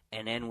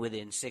 and then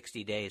within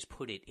 60 days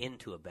put it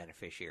into a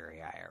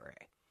beneficiary IRA.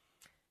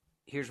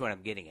 Here's what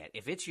I'm getting at.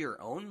 If it's your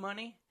own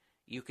money,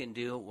 you can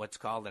do what's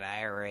called an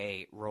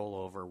IRA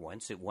rollover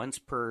once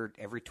per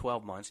every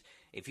 12 months.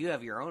 If you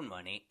have your own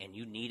money and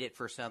you need it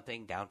for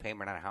something, down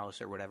payment on a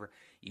house or whatever,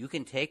 you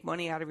can take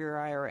money out of your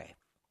IRA.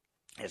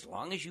 As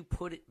long as you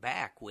put it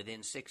back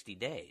within 60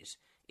 days,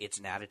 it's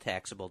not a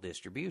taxable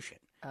distribution.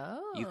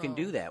 Oh. You can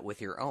do that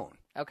with your own.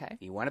 Okay.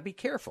 You want to be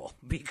careful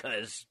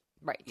because,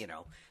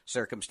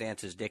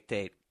 circumstances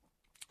dictate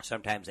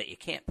sometimes that you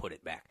can't put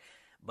it back.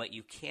 But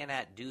you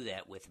cannot do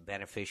that with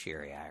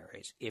beneficiary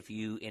IRAs. If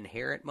you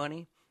inherit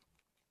money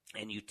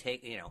and you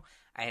take,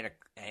 I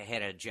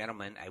had a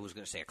gentleman, I was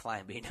going to say a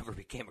client, but he never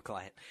became a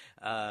client.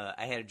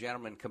 I had a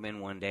gentleman come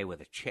in one day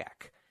with a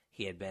check.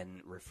 He had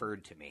been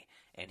referred to me,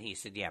 and he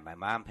said, my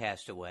mom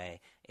passed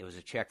away. It was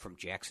a check from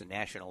Jackson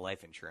National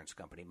Life Insurance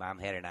Company. Mom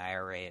had an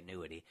IRA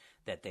annuity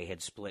that they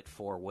had split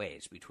 4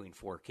 ways between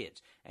 4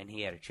 kids, and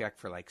he had a check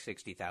for like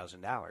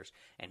 $60,000,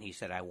 and he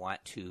said, I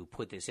want to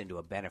put this into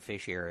a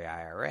beneficiary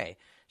IRA,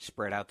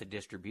 spread out the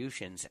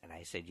distributions, and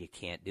I said, you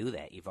can't do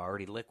that. You've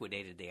already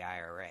liquidated the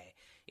IRA.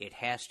 It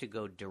has to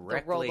go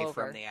directly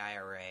from the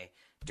IRA,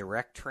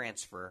 direct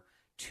transfer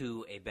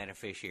to a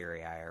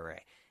beneficiary IRA.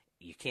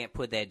 You can't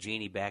put that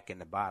genie back in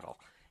the bottle.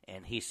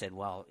 And he said,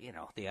 well,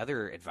 the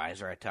other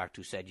advisor I talked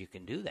to said you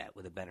can do that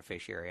with a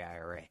beneficiary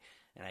IRA.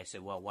 And I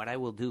said, well, what I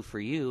will do for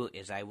you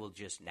is I will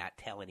just not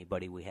tell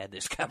anybody we had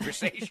this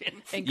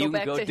conversation. And you go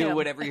can back to do him.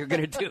 whatever you're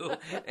going to do,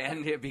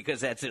 and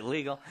because that's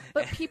illegal.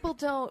 But people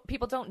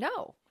don't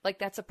know. Like,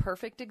 that's a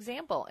perfect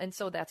example. And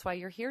so that's why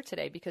you're here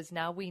today, because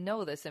now we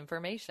know this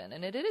information,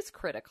 and it is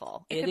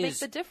critical. It can make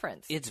the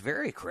difference. It's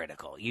very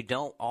critical. You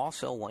don't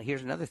also want –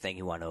 here's another thing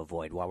you want to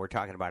avoid while we're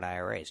talking about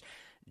IRAs.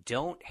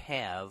 Don't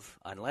have,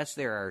 unless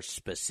there are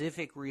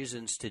specific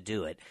reasons to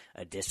do it,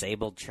 a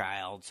disabled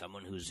child,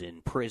 someone who's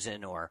in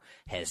prison or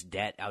has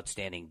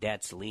outstanding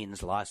debts,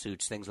 liens,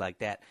 lawsuits, things like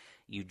that.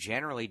 You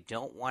generally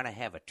don't want to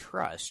have a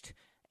trust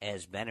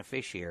as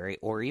beneficiary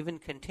or even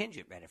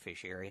contingent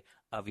beneficiary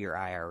of your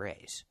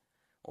IRAs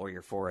or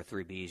your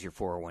 403Bs, your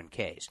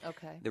 401Ks.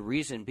 Okay. The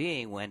reason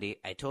being, Wendy,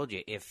 I told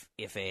you, if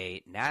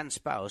a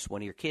non-spouse,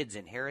 one of your kids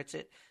inherits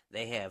it,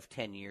 they have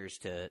 10 years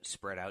to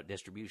spread out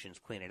distributions,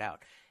 clean it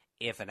out.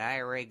 If an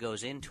IRA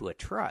goes into a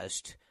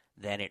trust,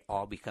 then it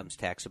all becomes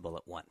taxable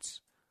at once.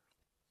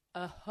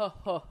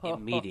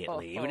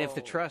 Immediately. Even if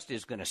the trust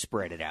is going to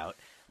spread it out,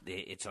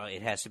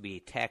 it has to be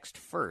taxed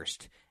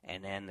first,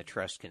 and then the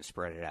trust can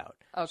spread it out.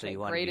 Okay, so you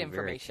want great to be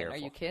information. Very careful.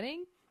 Are you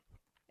kidding?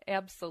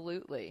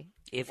 Absolutely.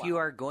 If you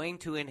are going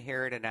to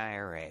inherit an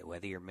IRA,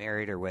 whether you're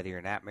married or whether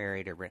you're not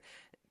married,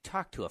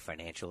 talk to a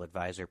financial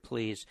advisor,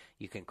 please.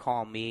 You can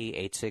call me,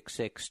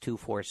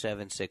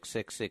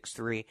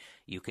 866-247-6663.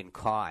 You can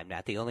call. I'm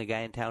not the only guy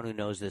in town who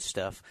knows this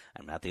stuff.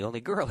 I'm not the only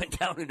girl in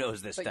town who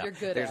knows this stuff. You're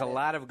good There's at a it.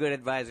 lot of good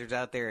advisors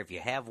out there. If you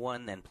have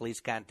one, then please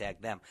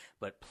contact them.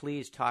 But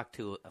please talk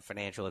to a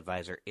financial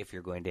advisor if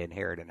you're going to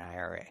inherit an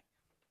IRA.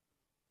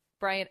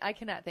 Brian, I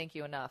cannot thank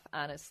you enough,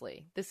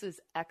 honestly. This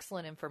is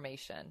excellent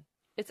information.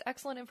 It's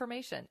excellent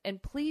information.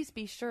 And please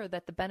be sure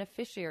that the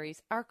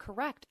beneficiaries are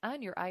correct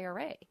on your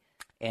IRA.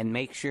 And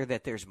make sure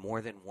that there's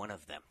more than one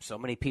of them. So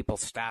many people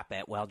stop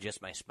at, well,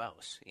 just my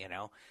spouse. You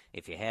know,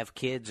 if you have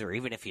kids or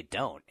even if you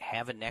don't,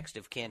 have a next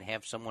of kin,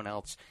 have someone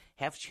else,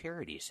 have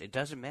charities. It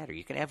doesn't matter.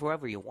 You can have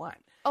whoever you want.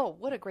 Oh,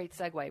 what a great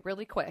segue.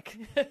 Really quick.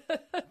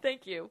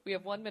 Thank you. We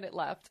have 1 minute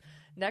left.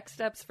 Next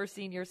Steps for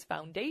Seniors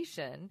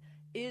Foundation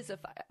is a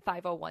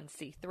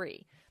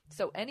 501c3.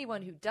 So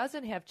anyone who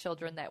doesn't have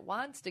children that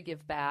wants to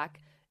give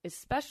back,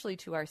 especially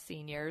to our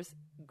seniors,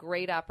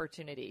 great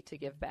opportunity to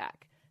give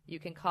back. You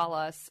can call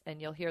us,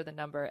 and you'll hear the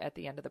number at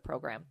the end of the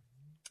program.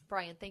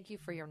 Brian, thank you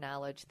for your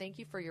knowledge. Thank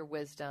you for your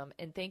wisdom,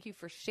 and thank you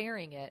for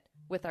sharing it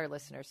with our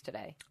listeners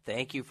today.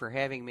 Thank you for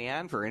having me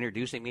on, for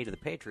introducing me to the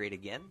Patriot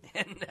again,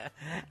 and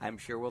I'm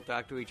sure we'll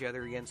talk to each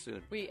other again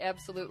soon. We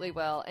absolutely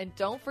will. And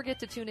don't forget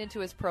to tune into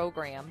his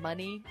program,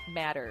 Money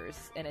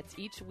Matters, and it's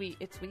each week.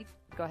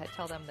 Go ahead,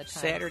 tell them the time.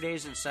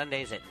 Saturdays and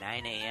Sundays at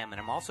 9 a.m., and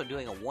I'm also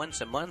doing a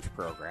once-a-month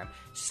program,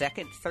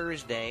 second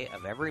Thursday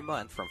of every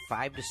month from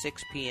 5 to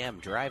 6 p.m.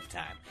 drive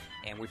time,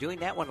 and we're doing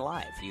that one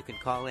live. You can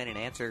call in and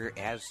ask your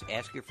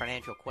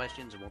financial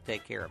questions, and we'll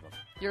take care of them.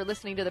 You're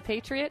listening to The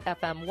Patriot,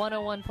 FM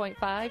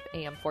 101.5,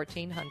 AM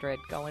 1400.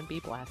 Go and be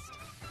blessed.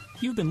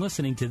 You've been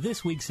listening to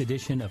this week's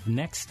edition of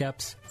Next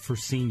Steps for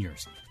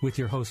Seniors with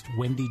your host,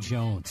 Wendy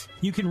Jones.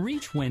 You can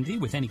reach Wendy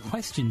with any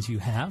questions you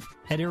have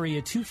at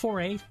area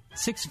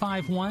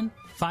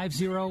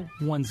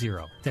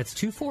 248-651-5010. That's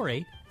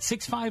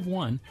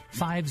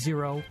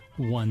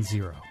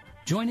 248-651-5010.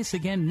 Join us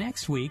again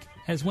next week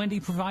as Wendy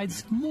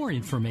provides more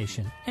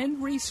information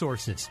and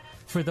resources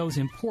for those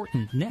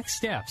important next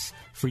steps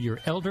for your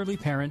elderly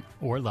parent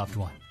or loved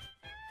one.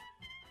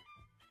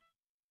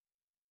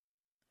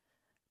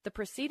 The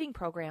preceding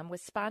program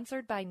was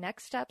sponsored by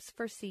Next Steps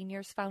for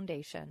Seniors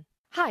Foundation.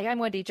 Hi, I'm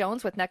Wendy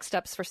Jones with Next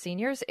Steps for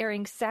Seniors,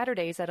 airing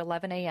Saturdays at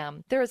 11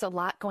 a.m. There is a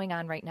lot going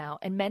on right now,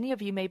 and many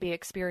of you may be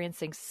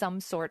experiencing some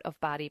sort of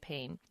body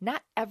pain.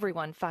 Not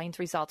everyone finds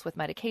results with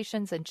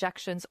medications,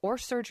 injections, or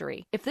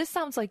surgery. If this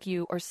sounds like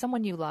you or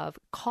someone you love,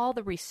 call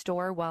the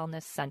Restore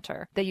Wellness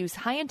Center. They use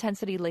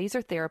high-intensity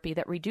laser therapy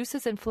that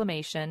reduces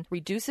inflammation,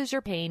 reduces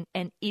your pain,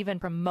 and even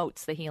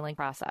promotes the healing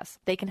process.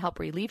 They can help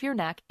relieve your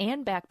neck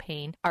and back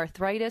pain,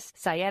 arthritis,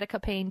 sciatica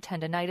pain,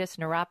 tendonitis,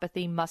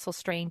 neuropathy, muscle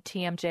strain,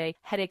 TMJ,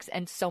 headaches,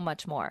 and so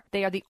much more.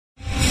 They are the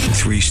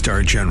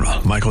 3-star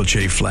General Michael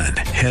J. Flynn,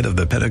 head of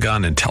the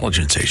Pentagon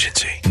Intelligence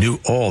Agency, knew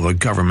all the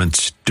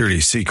government's dirty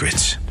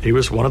secrets. He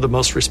was one of the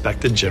most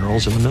respected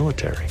generals in the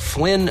military.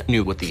 Flynn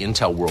knew what the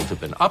intel world had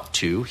been up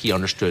to. He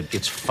understood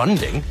its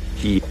funding.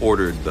 He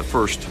ordered the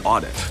first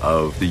audit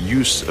of the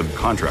use of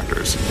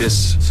contractors.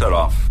 This set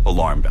off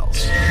alarm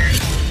bells.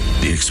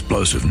 The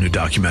explosive new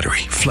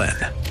documentary, Flynn,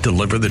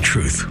 Deliver the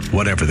Truth,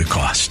 Whatever the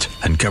Cost,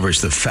 uncovers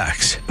the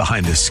facts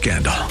behind this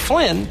scandal.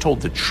 Flynn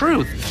told the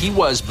truth. He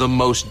was the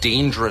most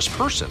dangerous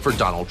person for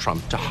Donald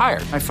Trump to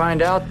hire. I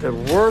find out the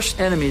worst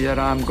enemy that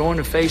I'm going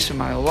to face in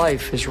my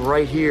life is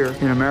right here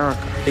in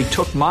America. They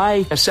took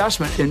my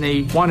assessment and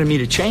they wanted me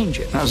to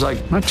change it. And I was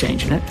like, I'm not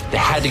changing it. They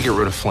had to get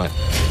rid of Flynn.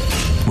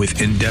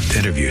 With in-depth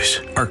interviews,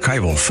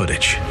 archival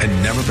footage,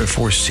 and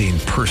never-before-seen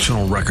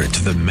personal records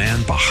of the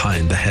man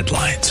behind the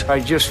headlines. I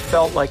just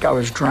felt like I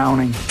was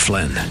drowning.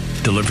 Flynn,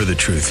 Deliver the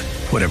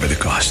Truth, Whatever the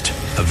Cost.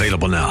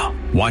 Available now.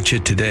 Watch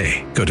it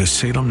today. Go to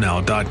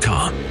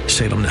salemnow.com.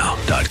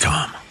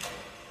 salemnow.com.